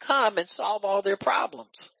Messiah to come and solve all their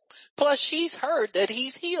problems. Plus she's heard that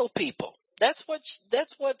he's healed people. That's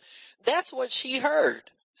what she heard.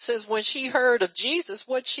 Says when she heard of Jesus,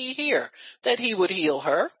 what'd she hear? That he would heal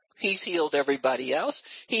her. He's healed everybody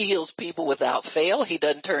else. He heals people without fail. He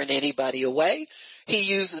doesn't turn anybody away. He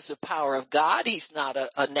uses the power of God. He's not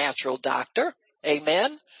a natural doctor.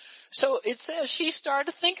 Amen. So it says she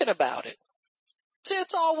started thinking about it. See,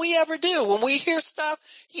 it's all we ever do. When we hear stuff,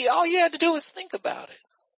 all you had to do is think about it.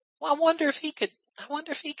 Well, I wonder if he could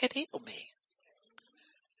heal me.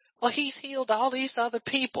 Well, he's healed all these other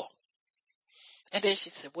people. And then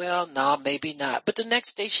she said, well, no, maybe not. But the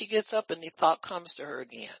next day she gets up and the thought comes to her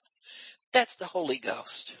again. That's the Holy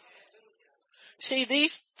Ghost. See,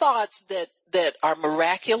 these thoughts that are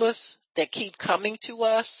miraculous, that keep coming to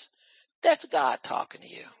us, that's God talking to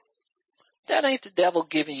you. That ain't the devil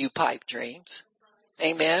giving you pipe dreams.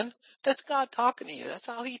 Amen. That's God talking to you. That's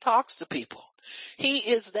how he talks to people. He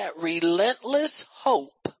is that relentless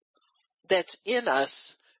hope that's in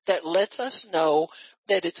us that lets us know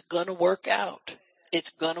that it's going to work out. It's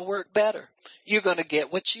going to work better. You're going to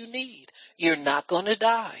get what you need. You're not going to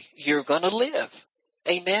die. You're going to live.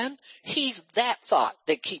 Amen. He's that thought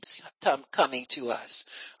that keeps coming to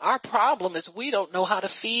us. Our problem is we don't know how to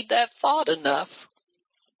feed that thought enough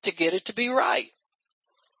to get it to be right.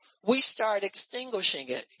 We start extinguishing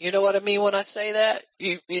it. You know what I mean when I say that?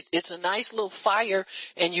 It's a nice little fire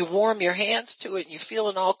and you warm your hands to it and you're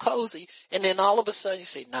feeling all cozy. And then all of a sudden you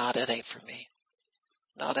say, nah, that ain't for me.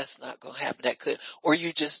 No, that's not going to happen. That could, or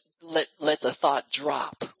you just let the thought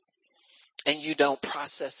drop and you don't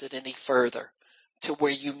process it any further to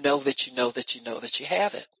where you know that you know that you know that you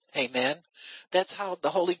have it. Amen. That's how the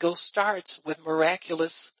Holy Ghost starts with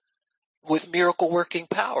miracle working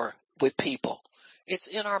power with people. It's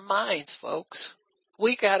in our minds, folks.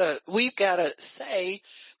 We've gotta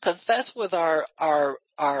confess with our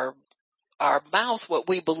mouth what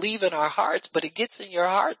we believe in our hearts, but it gets in your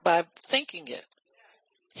heart by thinking it.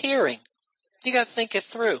 Hearing. You gotta think it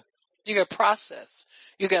through. You gotta process.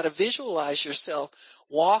 You gotta visualize yourself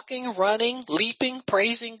walking, running, leaping,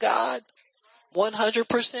 praising God,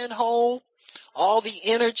 100% whole, all the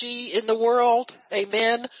energy in the world.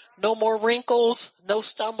 Amen. No more wrinkles, no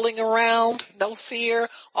stumbling around, no fear,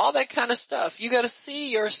 all that kind of stuff. You gotta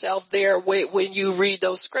see yourself there when you read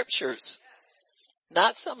those scriptures.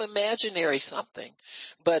 Not some imaginary something,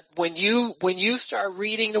 but when you start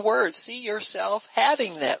reading the word, see yourself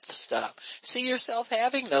having that stuff. See yourself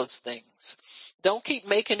having those things. Don't keep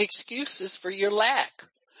making excuses for your lack,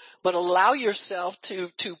 but allow yourself to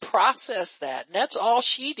process that. And that's all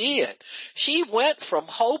she did. She went from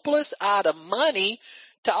hopeless, out of money,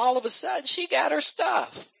 to all of a sudden she got her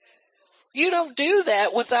stuff. You don't do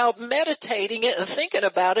that without meditating it and thinking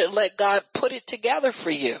about it and let God put it together for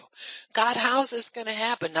you. God, how's this going to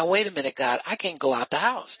happen? Now wait a minute, God, I can't go out the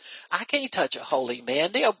house. I can't touch a holy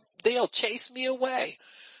man. They'll chase me away.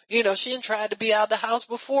 She didn't try to be out the house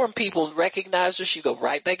before and people recognize her. She go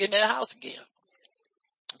right back in that house again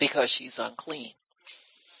because she's unclean.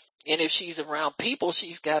 And if she's around people,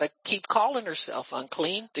 she's got to keep calling herself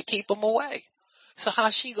unclean to keep them away. So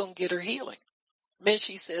how's she going to get her healing? When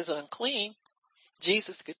she says unclean,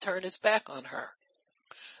 Jesus could turn his back on her.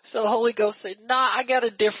 So the Holy Ghost said, nah, I got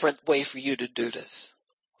a different way for you to do this.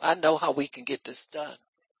 I know how we can get this done.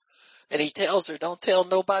 And he tells her, don't tell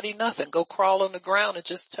nobody nothing. Go crawl on the ground and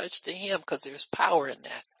just touch the hem because there's power in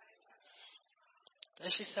that.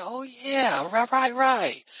 And she said, oh yeah,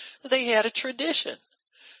 right. They had a tradition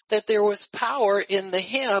that there was power in the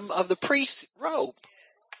hem of the priest's robe.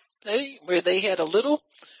 Where they had a little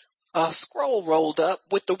scroll rolled up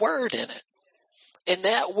with the word in it. And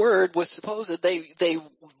that word was supposed, they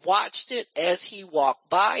watched it as he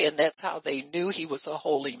walked by, and that's how they knew he was a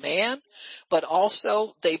holy man. But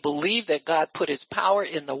also they believed that God put his power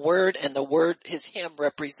in the word, and the word, his hem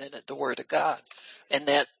represented the word of God. And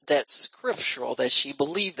that's scriptural, that she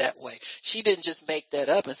believed that way. She didn't just make that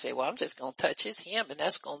up and say, well, I'm just going to touch his hem and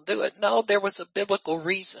that's going to do it. No, there was a biblical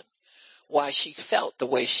reason why she felt the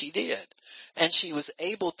way she did. And she was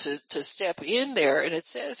able to step in there. And it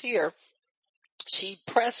says here, she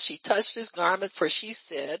touched his garment, for she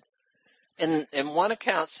said, and one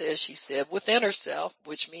account says she said within herself,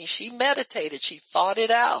 which means she meditated, she thought it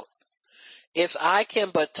out. If I can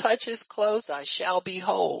but touch his clothes, I shall be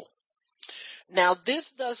whole. Now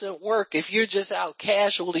this doesn't work if you're just out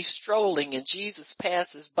casually strolling and Jesus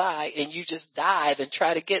passes by and you just dive and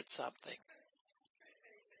try to get something.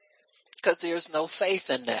 Because there's no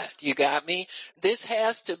faith in that. You got me? This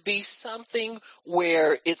has to be something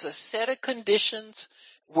where it's a set of conditions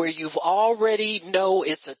where you've already know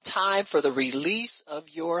it's a time for the release of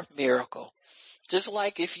your miracle. Just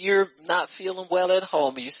like if you're not feeling well at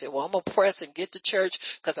home and you say, well, I'm going to press and get to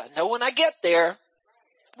church because I know when I get there,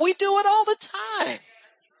 we do it all the time.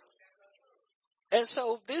 And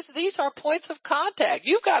so these are points of contact.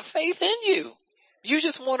 You've got faith in you. You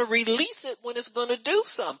just want to release it when it's going to do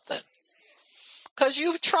something. Cause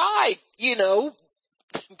you've tried,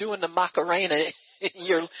 doing the Macarena.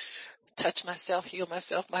 You're touch myself, heal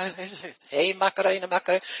myself, hey, Macarena.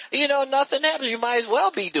 Nothing happens. You might as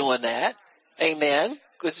well be doing that. Amen.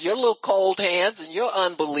 Cause your little cold hands and your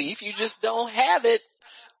unbelief, you just don't have it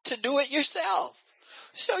to do it yourself.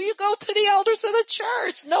 So you go to the elders of the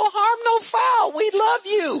church. No harm, no foul. We love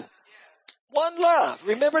you. One love.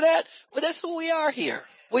 Remember that? Well, that's who we are here.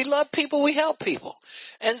 We love people, we help people.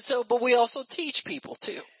 And so, but we also teach people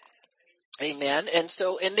too. Amen. And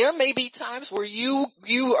there may be times where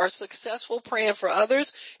you are successful praying for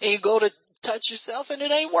others and you go to touch yourself and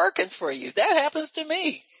it ain't working for you. That happens to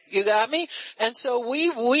me. You got me? And so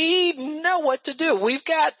we know what to do. We've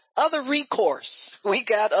got other recourse.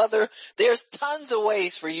 There's tons of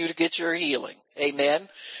ways for you to get your healing. Amen.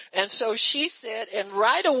 And so she said, and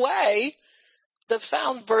right away,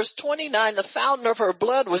 verse 29, the fountain of her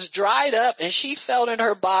blood was dried up and she felt in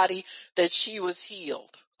her body that she was healed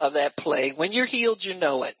of that plague. When you're healed, you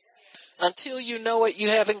know it. Until you know it, you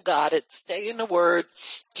haven't got it. Stay in the word.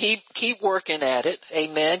 Keep working at it.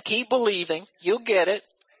 Amen. Keep believing. You'll get it.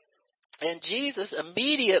 And Jesus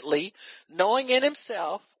immediately, knowing in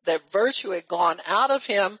himself that virtue had gone out of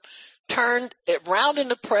him, turned it round in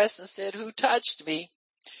the press and said, who touched me?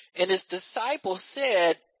 And his disciples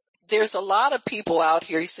said, there's a lot of people out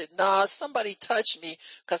here. He said, nah, somebody touched me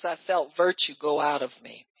because I felt virtue go out of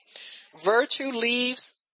me. Virtue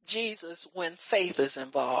leaves Jesus when faith is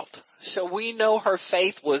involved. So we know her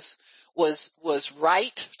faith was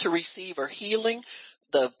right to receive her healing.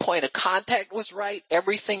 The point of contact was right.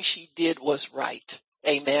 Everything she did was right.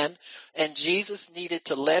 Amen. And Jesus needed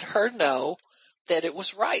to let her know that it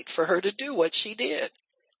was right for her to do what she did,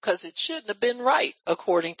 because it shouldn't have been right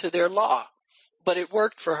according to their law. But it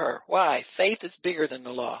worked for her. Why? Faith is bigger than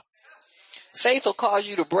the law. Faith will cause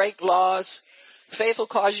you to break laws. Faith will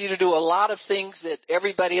cause you to do a lot of things that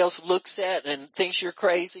everybody else looks at and thinks you're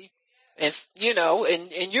crazy. And,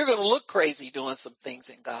 and you're going to look crazy doing some things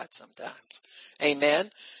in God sometimes. Amen.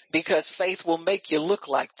 Because faith will make you look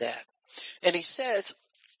like that. And he says,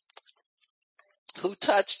 who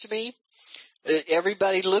touched me?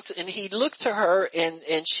 Everybody looks, and he looked to her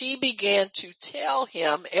and she began to tell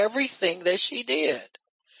him everything that she did.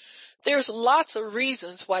 There's lots of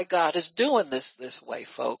reasons why God is doing this way,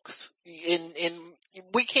 folks.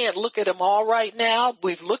 We can't look at them all right now.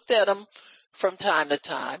 We've looked at them from time to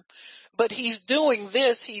time, but he's doing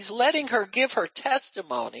this. He's letting her give her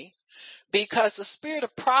testimony because the spirit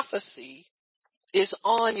of prophecy is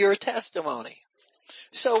on your testimony.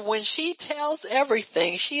 So when she tells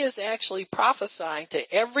everything, she is actually prophesying to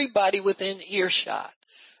everybody within earshot.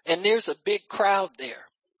 And there's a big crowd there.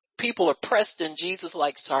 People are pressed in Jesus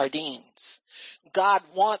like sardines. God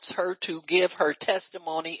wants her to give her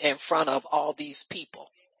testimony in front of all these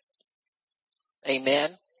people.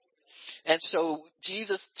 Amen. And so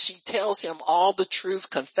she tells him all the truth,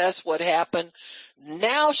 confess what happened.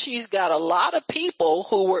 Now she's got a lot of people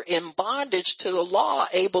who were in bondage to the law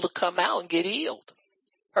able to come out and get healed.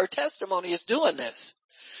 Her testimony is doing this.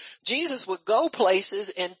 Jesus would go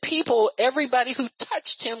places and everybody who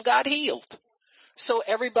touched him got healed. So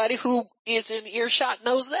everybody who is in earshot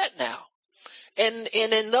knows that now. And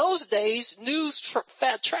in those days, news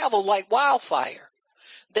traveled like wildfire.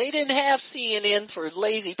 They didn't have CNN for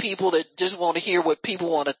lazy people that just want to hear what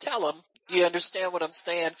people want to tell them. You understand what I'm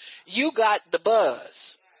saying? You got the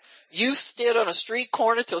buzz. You stood on a street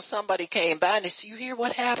corner till somebody came by and they said, you hear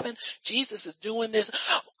what happened? Jesus is doing this.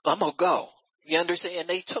 I'm going to go. You understand? And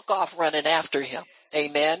they took off running after him.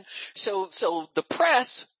 Amen. So the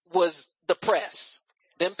press was the press.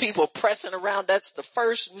 Them people pressing around, that's the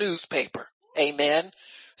first newspaper. Amen.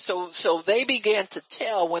 So they began to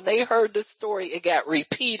tell, when they heard the story, it got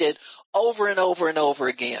repeated over and over and over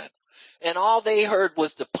again. And all they heard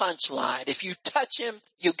was the punchline. If you touch him,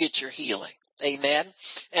 you get your healing. Amen.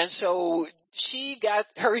 And so she got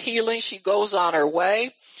her healing. She goes on her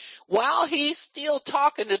way. While he's still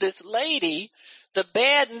talking to this lady, the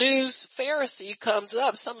bad news Pharisee comes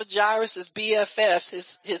up. Some of Jairus'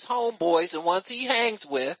 BFFs, his homeboys, and ones he hangs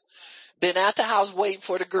with, been at the house waiting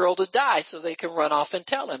for the girl to die so they can run off and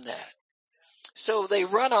tell him that. So they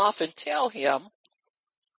run off and tell him.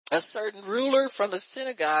 A certain ruler from the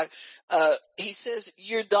synagogue, he says,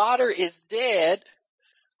 your daughter is dead.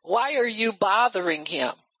 Why are you bothering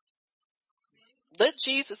him? Let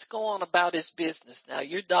Jesus go on about his business now.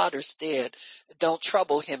 Your daughter's dead. Don't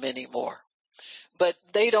trouble him anymore. But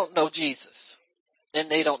they don't know Jesus, and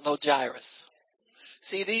they don't know Jairus.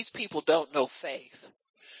 See, these people don't know faith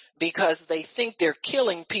because they think they're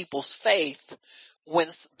killing people's faith when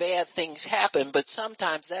bad things happen, but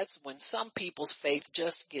sometimes that's when some people's faith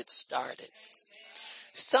just gets started.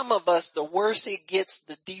 Some of us, the worse it gets,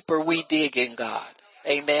 the deeper we dig in God.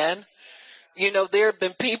 Amen. You know, there have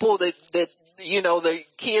been people that the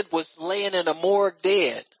kid was laying in a morgue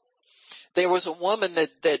dead. There was a woman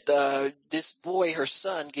that this boy, her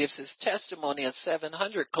son, gives his testimony in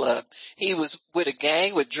 700 Club. He was with a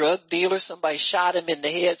gang with drug dealers. Somebody shot him in the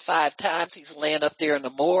head 5 times. He's laying up there in the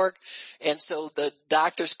morgue. And so the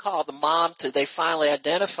doctors called the mom they finally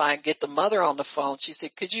identify and get the mother on the phone. She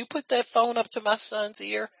said, could you put that phone up to my son's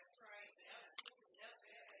ear?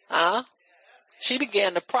 Huh? She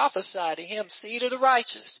began to prophesy to him, seed of the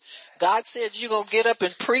righteous. God said you're going to get up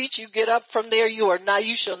and preach. You get up from there.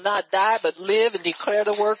 You shall not die, but live and declare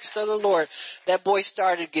the works of the Lord. That boy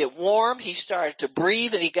started to get warm. He started to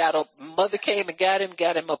breathe, and he got up. Mother came and got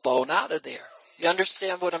him up on out of there. You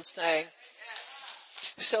understand what I'm saying?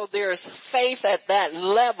 So there's faith at that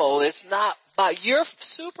level. It's not your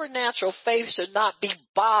supernatural faith should not be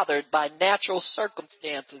bothered by natural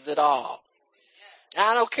circumstances at all.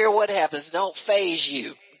 I don't care what happens. Don't faze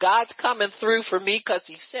you. God's coming through for me because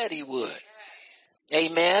he said he would.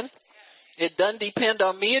 Amen. It doesn't depend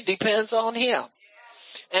on me. It depends on him.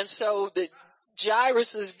 And so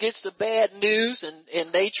Jairus gets the bad news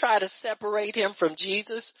and they try to separate him from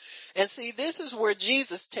Jesus. And see, this is where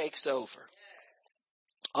Jesus takes over.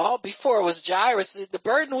 All before it was Jairus. The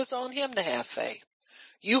burden was on him to have faith.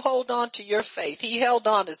 You hold on to your faith. He held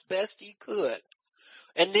on as best he could.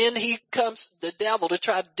 And then comes the devil to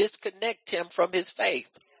try to disconnect him from his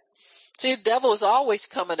faith. See, the devil is always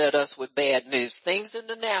coming at us with bad news, things in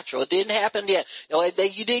the natural. It didn't happen yet.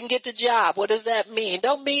 You didn't get the job. What does that mean?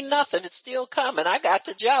 Don't mean nothing. It's still coming. I got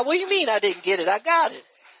the job. What do you mean I didn't get it? I got it.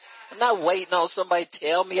 I'm not waiting on somebody to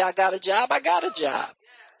tell me I got a job. I got a job.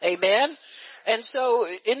 Amen. And so,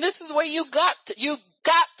 and this is where you got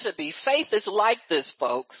to be. Faith is like this,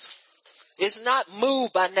 folks. It's not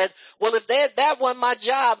moved by that. Well, if that wasn't my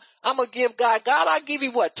job, I'm going to give God, I'll give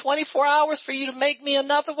you 24 hours for you to make me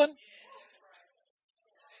another one?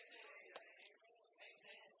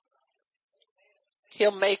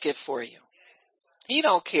 He'll make it for you. He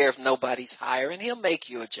don't care if nobody's hiring. He'll make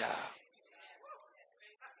you a job.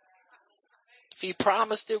 If he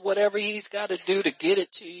promised it, whatever he's got to do to get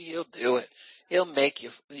it to you, he'll do it. He'll make you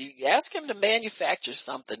ask him to manufacture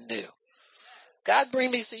something new. God bring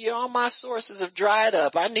me, see, all my sources have dried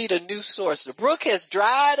up. I need a new source. The brook has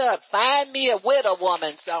dried up. Find me a widow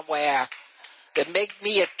woman somewhere to make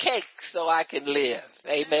me a cake so I can live.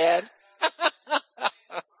 Amen.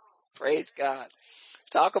 Praise God.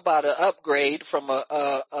 Talk about an upgrade from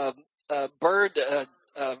a bird,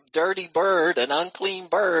 a dirty bird, an unclean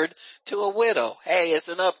bird to a widow. Hey, it's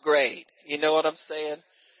an upgrade. You know what I'm saying?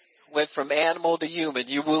 Went from animal to human.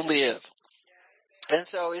 You will live. And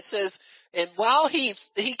so it says, and while he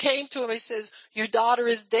came to him, he says, your daughter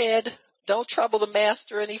is dead. Don't trouble the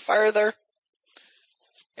master any further.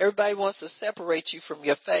 Everybody wants to separate you from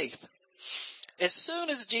your faith. As soon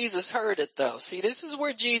as Jesus heard it though, see, this is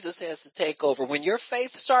where Jesus has to take over. When your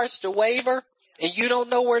faith starts to waver, and you don't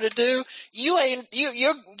know where to do, your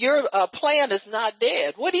plan is not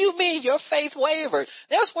dead. What do you mean your faith wavered?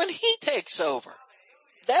 That's when he takes over.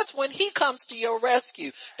 That's when he comes to your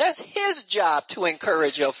rescue. That's his job to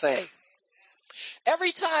encourage your faith.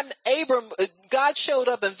 Every time God showed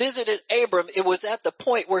up and visited Abram, it was at the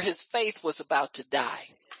point where his faith was about to die.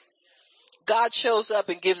 God shows up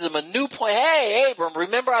and gives him a new point. Hey, Abram,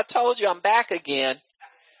 remember I told you I'm back again.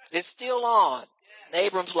 It's still on. And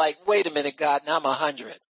Abram's like, wait a minute, God, now I'm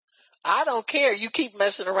 100. I don't care. You keep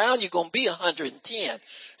messing around, you're going to be 110.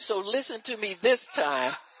 So listen to me this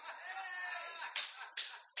time.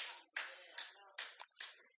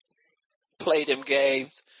 Play them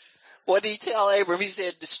games. What did he tell Abram? He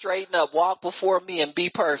said, to straighten up, walk before me and be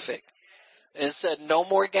perfect. And said, no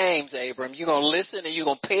more games, Abram. You're going to listen and you're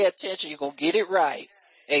going to pay attention. You're going to get it right.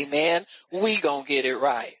 Amen. We going to get it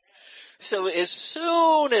right. So as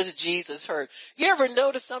soon as Jesus heard, you ever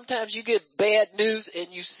notice sometimes you get bad news and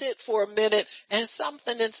you sit for a minute and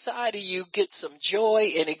something inside of you gets some joy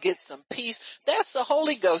and it gets some peace? That's the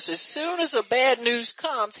Holy Ghost. As soon as a bad news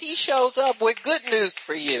comes, he shows up with good news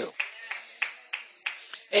for you.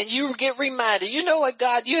 And you get reminded, you know what,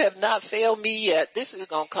 God, you have not failed me yet. This is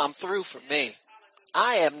going to come through for me.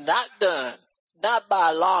 I am not done. Not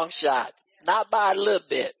by a long shot. Not by a little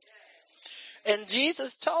bit. And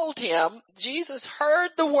Jesus told him, Jesus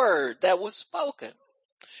heard the word that was spoken.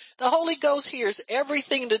 The Holy Ghost hears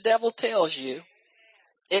everything the devil tells you,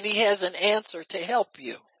 and he has an answer to help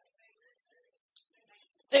you.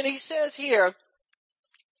 And he says here,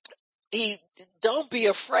 don't be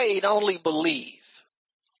afraid, only believe.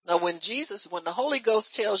 Now when the Holy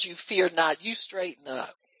Ghost tells you fear not, you straighten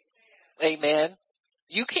up. Amen.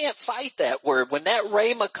 You can't fight that word. When that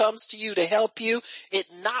rhema comes to you to help you, it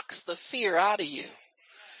knocks the fear out of you.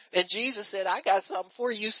 And Jesus said, I got something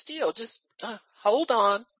for you still. Just hold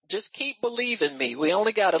on. Just keep believing me. We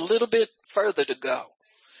only got a little bit further to go.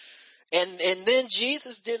 And then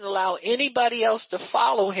Jesus didn't allow anybody else to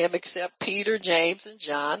follow him except Peter, James, and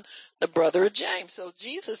John, the brother of James. So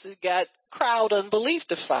Jesus has got crowd unbelief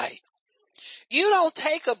to fight. You don't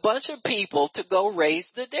take a bunch of people to go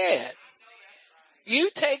raise the dead.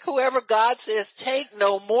 You take whoever God says take,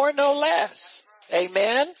 no more, no less.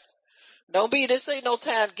 Amen. This ain't no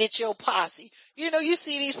time to get your posse. You know, you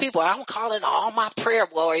see these people, I'm calling all my prayer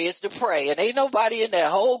warriors to pray, and ain't nobody in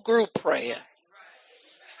that whole group praying.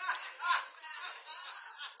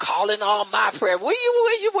 Calling all my prayer. Will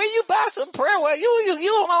you buy some prayer? Well, you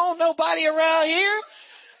don't own nobody around here.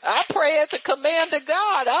 I pray at the command of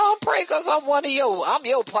God. I don't pray because I'm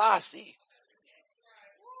your posse.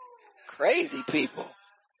 Crazy people.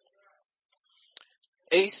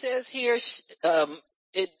 He says here,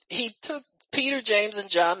 he took Peter, James, and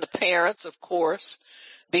John, the parents, of course,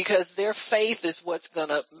 because their faith is what's going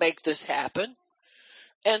to make this happen.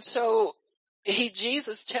 And so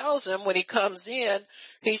Jesus tells him when he comes in,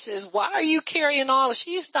 he says, why are you carrying all?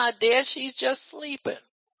 She's not dead. She's just sleeping.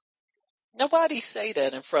 Nobody say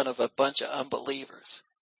that in front of a bunch of unbelievers.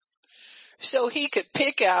 So he could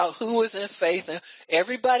pick out who was in faith, and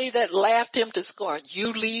everybody that laughed him to scorn.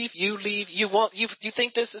 You leave. You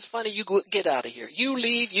think this is funny? You get out of here. You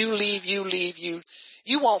leave.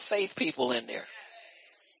 You want faith people in there.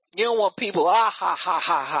 You don't want people, ha, ha,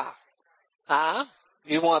 ha. Huh?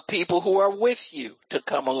 You want people who are with you to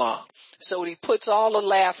come along. So he puts all the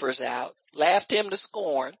laughers out, laughed him to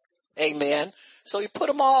scorn. Amen. So he put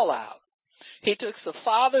them all out. He took the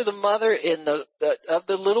father, the mother, and of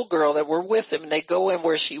the little girl that were with him, and they go in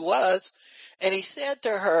where she was, and he said to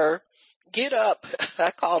her, get up.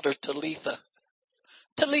 I called her Talitha.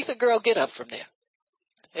 Talitha, girl, get up from there.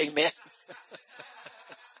 Amen.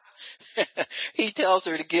 He tells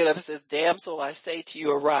her to get up and says, damsel, I say to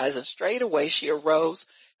you, arise. And straightway she arose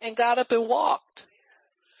and got up and walked.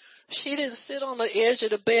 She didn't sit on the edge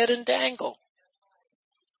of the bed and dangle.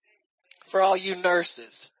 For all you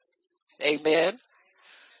nurses. Amen.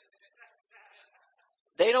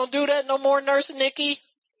 They don't do that no more, Nurse Nikki.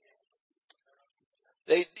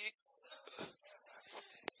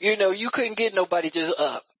 You couldn't get nobody just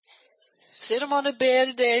up. Sit them on the bed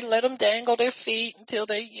today, let them dangle their feet until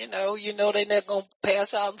they, they're not going to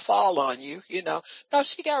pass out and fall on you, No,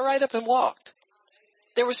 she got right up and walked.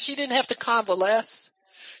 She didn't have to convalesce.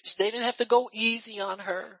 They didn't have to go easy on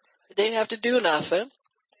her. They didn't have to do nothing.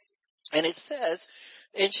 And it says,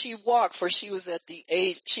 and she walked, for she was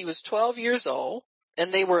she was 12 years old,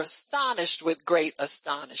 and they were astonished with great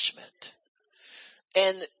astonishment.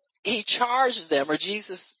 And he charged them, or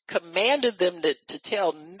Jesus commanded them to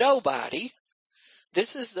tell nobody.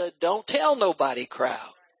 This is the don't tell nobody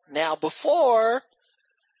crowd. Now before,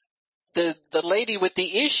 The lady with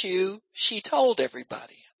the issue, she told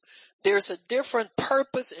everybody. There's a different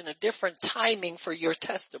purpose and a different timing for your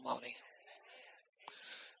testimony.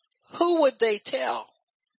 Who would they tell?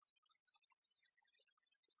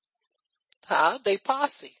 They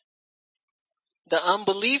posse. The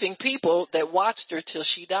unbelieving people that watched her till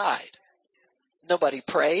she died. Nobody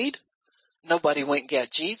prayed. Nobody went and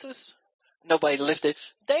got Jesus. Nobody lifted.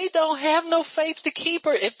 They don't have no faith to keep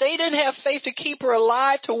her. If they didn't have faith to keep her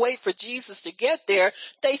alive to wait for Jesus to get there,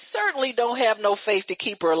 they certainly don't have no faith to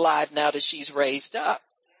keep her alive now that she's raised up.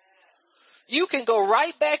 You can go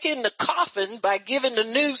right back in the coffin by giving the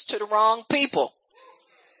news to the wrong people.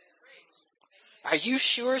 Are you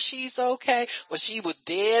sure she's okay? Well, she was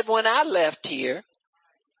dead when I left here.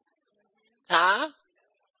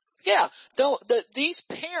 Yeah. These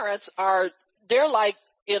parents they're like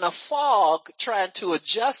in a fog trying to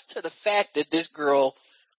adjust to the fact that this girl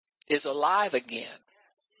is alive again.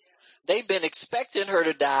 They've been expecting her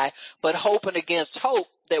to die, but hoping against hope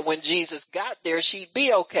that when Jesus got there, she'd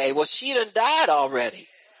be okay. Well, she done died already.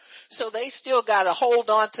 So they still got to hold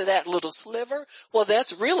on to that little sliver. Well,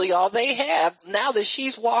 that's really all they have now that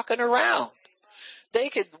she's walking around. They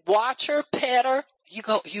could watch her, pet her.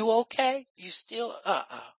 You okay? You still,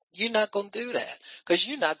 You're not going to do that because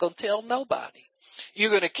you're not going to tell nobody. You're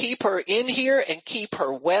going to keep her in here and keep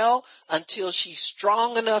her well until she's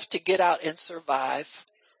strong enough to get out and survive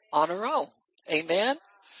on her own. Amen.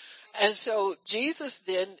 And so Jesus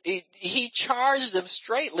then, he charged them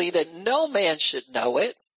straightly that no man should know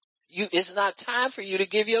it. It's not time for you to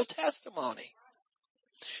give your testimony,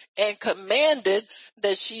 and commanded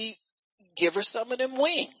that she give her some of them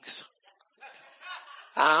wings.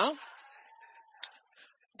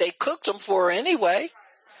 They cooked them for her anyway.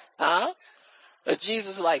 But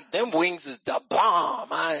Jesus like, them wings is the bomb.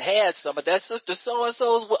 I had some of that. Sister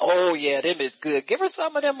so-and-so's. Oh yeah, them is good. Give her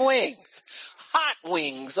some of them wings. Hot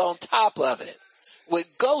wings on top of it with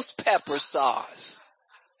ghost pepper sauce.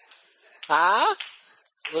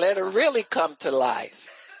 Let her really come to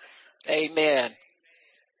life. Amen.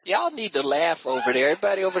 Y'all need to laugh over there.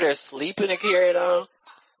 Everybody over there sleeping and carrying on.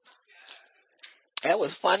 That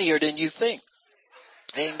was funnier than you think.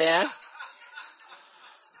 Amen.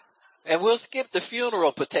 And we'll skip the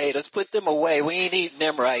funeral potatoes. Put them away. We ain't eating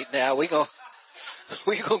them right now. We gonna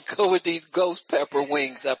go with these ghost pepper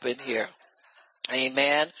wings up in here.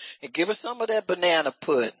 Amen. And give us some of that banana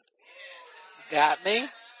pudding. Got me?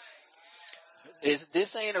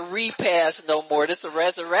 This ain't a repast no more. This is a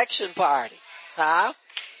resurrection party.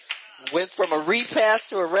 Went from a repast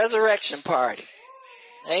to a resurrection party.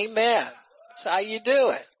 Amen. That's how you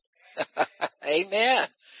do it. Amen.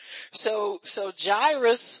 So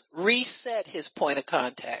Jairus reset his point of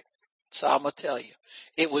contact. So I'm going to tell you,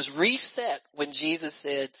 it was reset when Jesus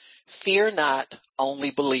said, fear not, only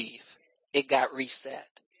believe. It got reset.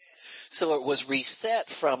 So it was reset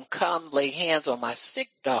from come lay hands on my sick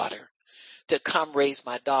daughter to come raise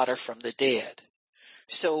my daughter from the dead.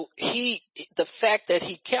 So the fact that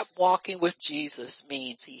he kept walking with Jesus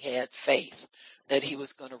means he had faith that he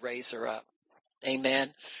was going to raise her up. Amen.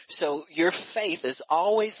 So your faith is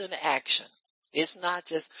always in action. It's not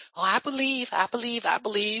just, I believe.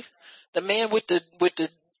 The man with the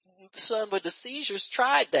son with the seizures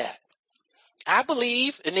tried that. I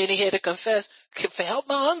believe. And then he had to confess, help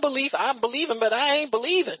my unbelief. I'm believing, but I ain't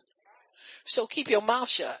believing. So keep your mouth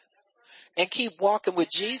shut and keep walking with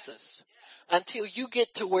Jesus until you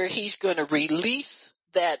get to where he's going to release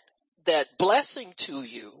that blessing to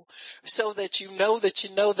you so that you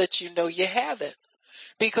know you have it.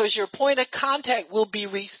 Because your point of contact will be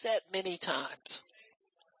reset many times.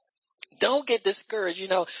 Don't get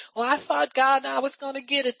discouraged. I thought God I was going to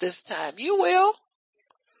get it this time. You will.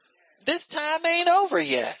 This time ain't over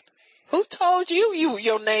yet. Who told you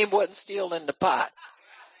your name wasn't still in the pot?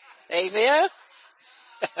 Amen.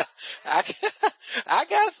 I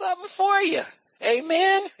got something for you.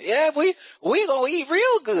 Amen. Yeah, we gonna eat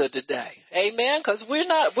real good today. Amen. Cause we're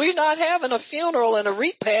not having a funeral and a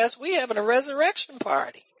repast. We having a resurrection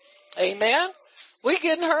party. Amen. We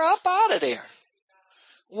getting her up out of there.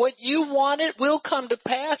 What you wanted will come to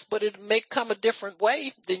pass, but it may come a different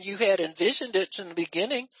way than you had envisioned it in the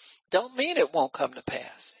beginning. Don't mean it won't come to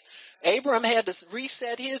pass. Abraham had to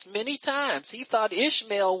reset his many times. He thought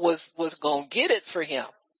Ishmael was going to get it for him.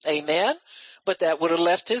 Amen. But that would have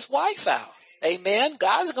left his wife out. Amen.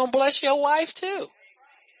 God's going to bless your wife too.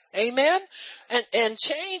 Amen. And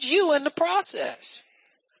change you in the process.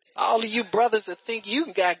 All of you brothers that think you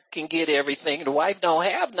can get everything, the wife don't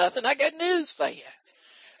have nothing, I got news for you.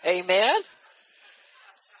 Amen.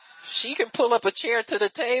 She can pull up a chair to the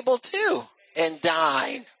table too and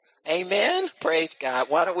dine. Amen. Praise God.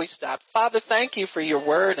 Why don't we stop? Father, thank you for your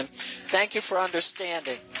word and thank you for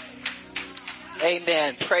understanding.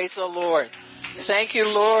 Amen. Praise the Lord. Thank you,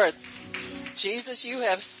 Lord. Jesus, you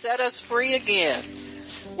have set us free again.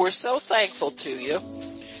 We're so thankful to you.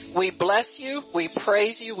 We bless you. We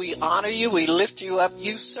praise you. We honor you. We lift you up.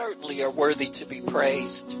 You certainly are worthy to be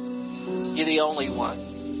praised. You're the only one.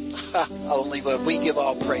 Only one. We give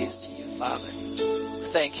all praise to you, Father.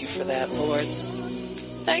 Thank you for that, Lord.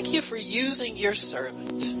 Thank you for using your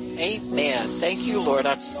servant. Amen. Thank you, Lord.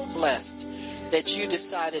 I'm so blessed that you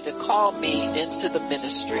decided to call me into the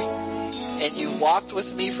ministry. And you walked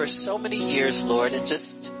with me for so many years, Lord, and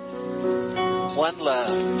just one love.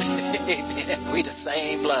 Amen. We the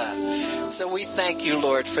same love. So we thank you,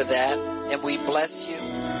 Lord, for that. And we bless you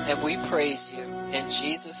and we praise you in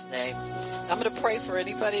Jesus' name. I'm going to pray for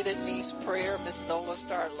anybody that needs prayer. Miss Nola,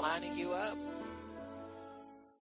 start lining you up.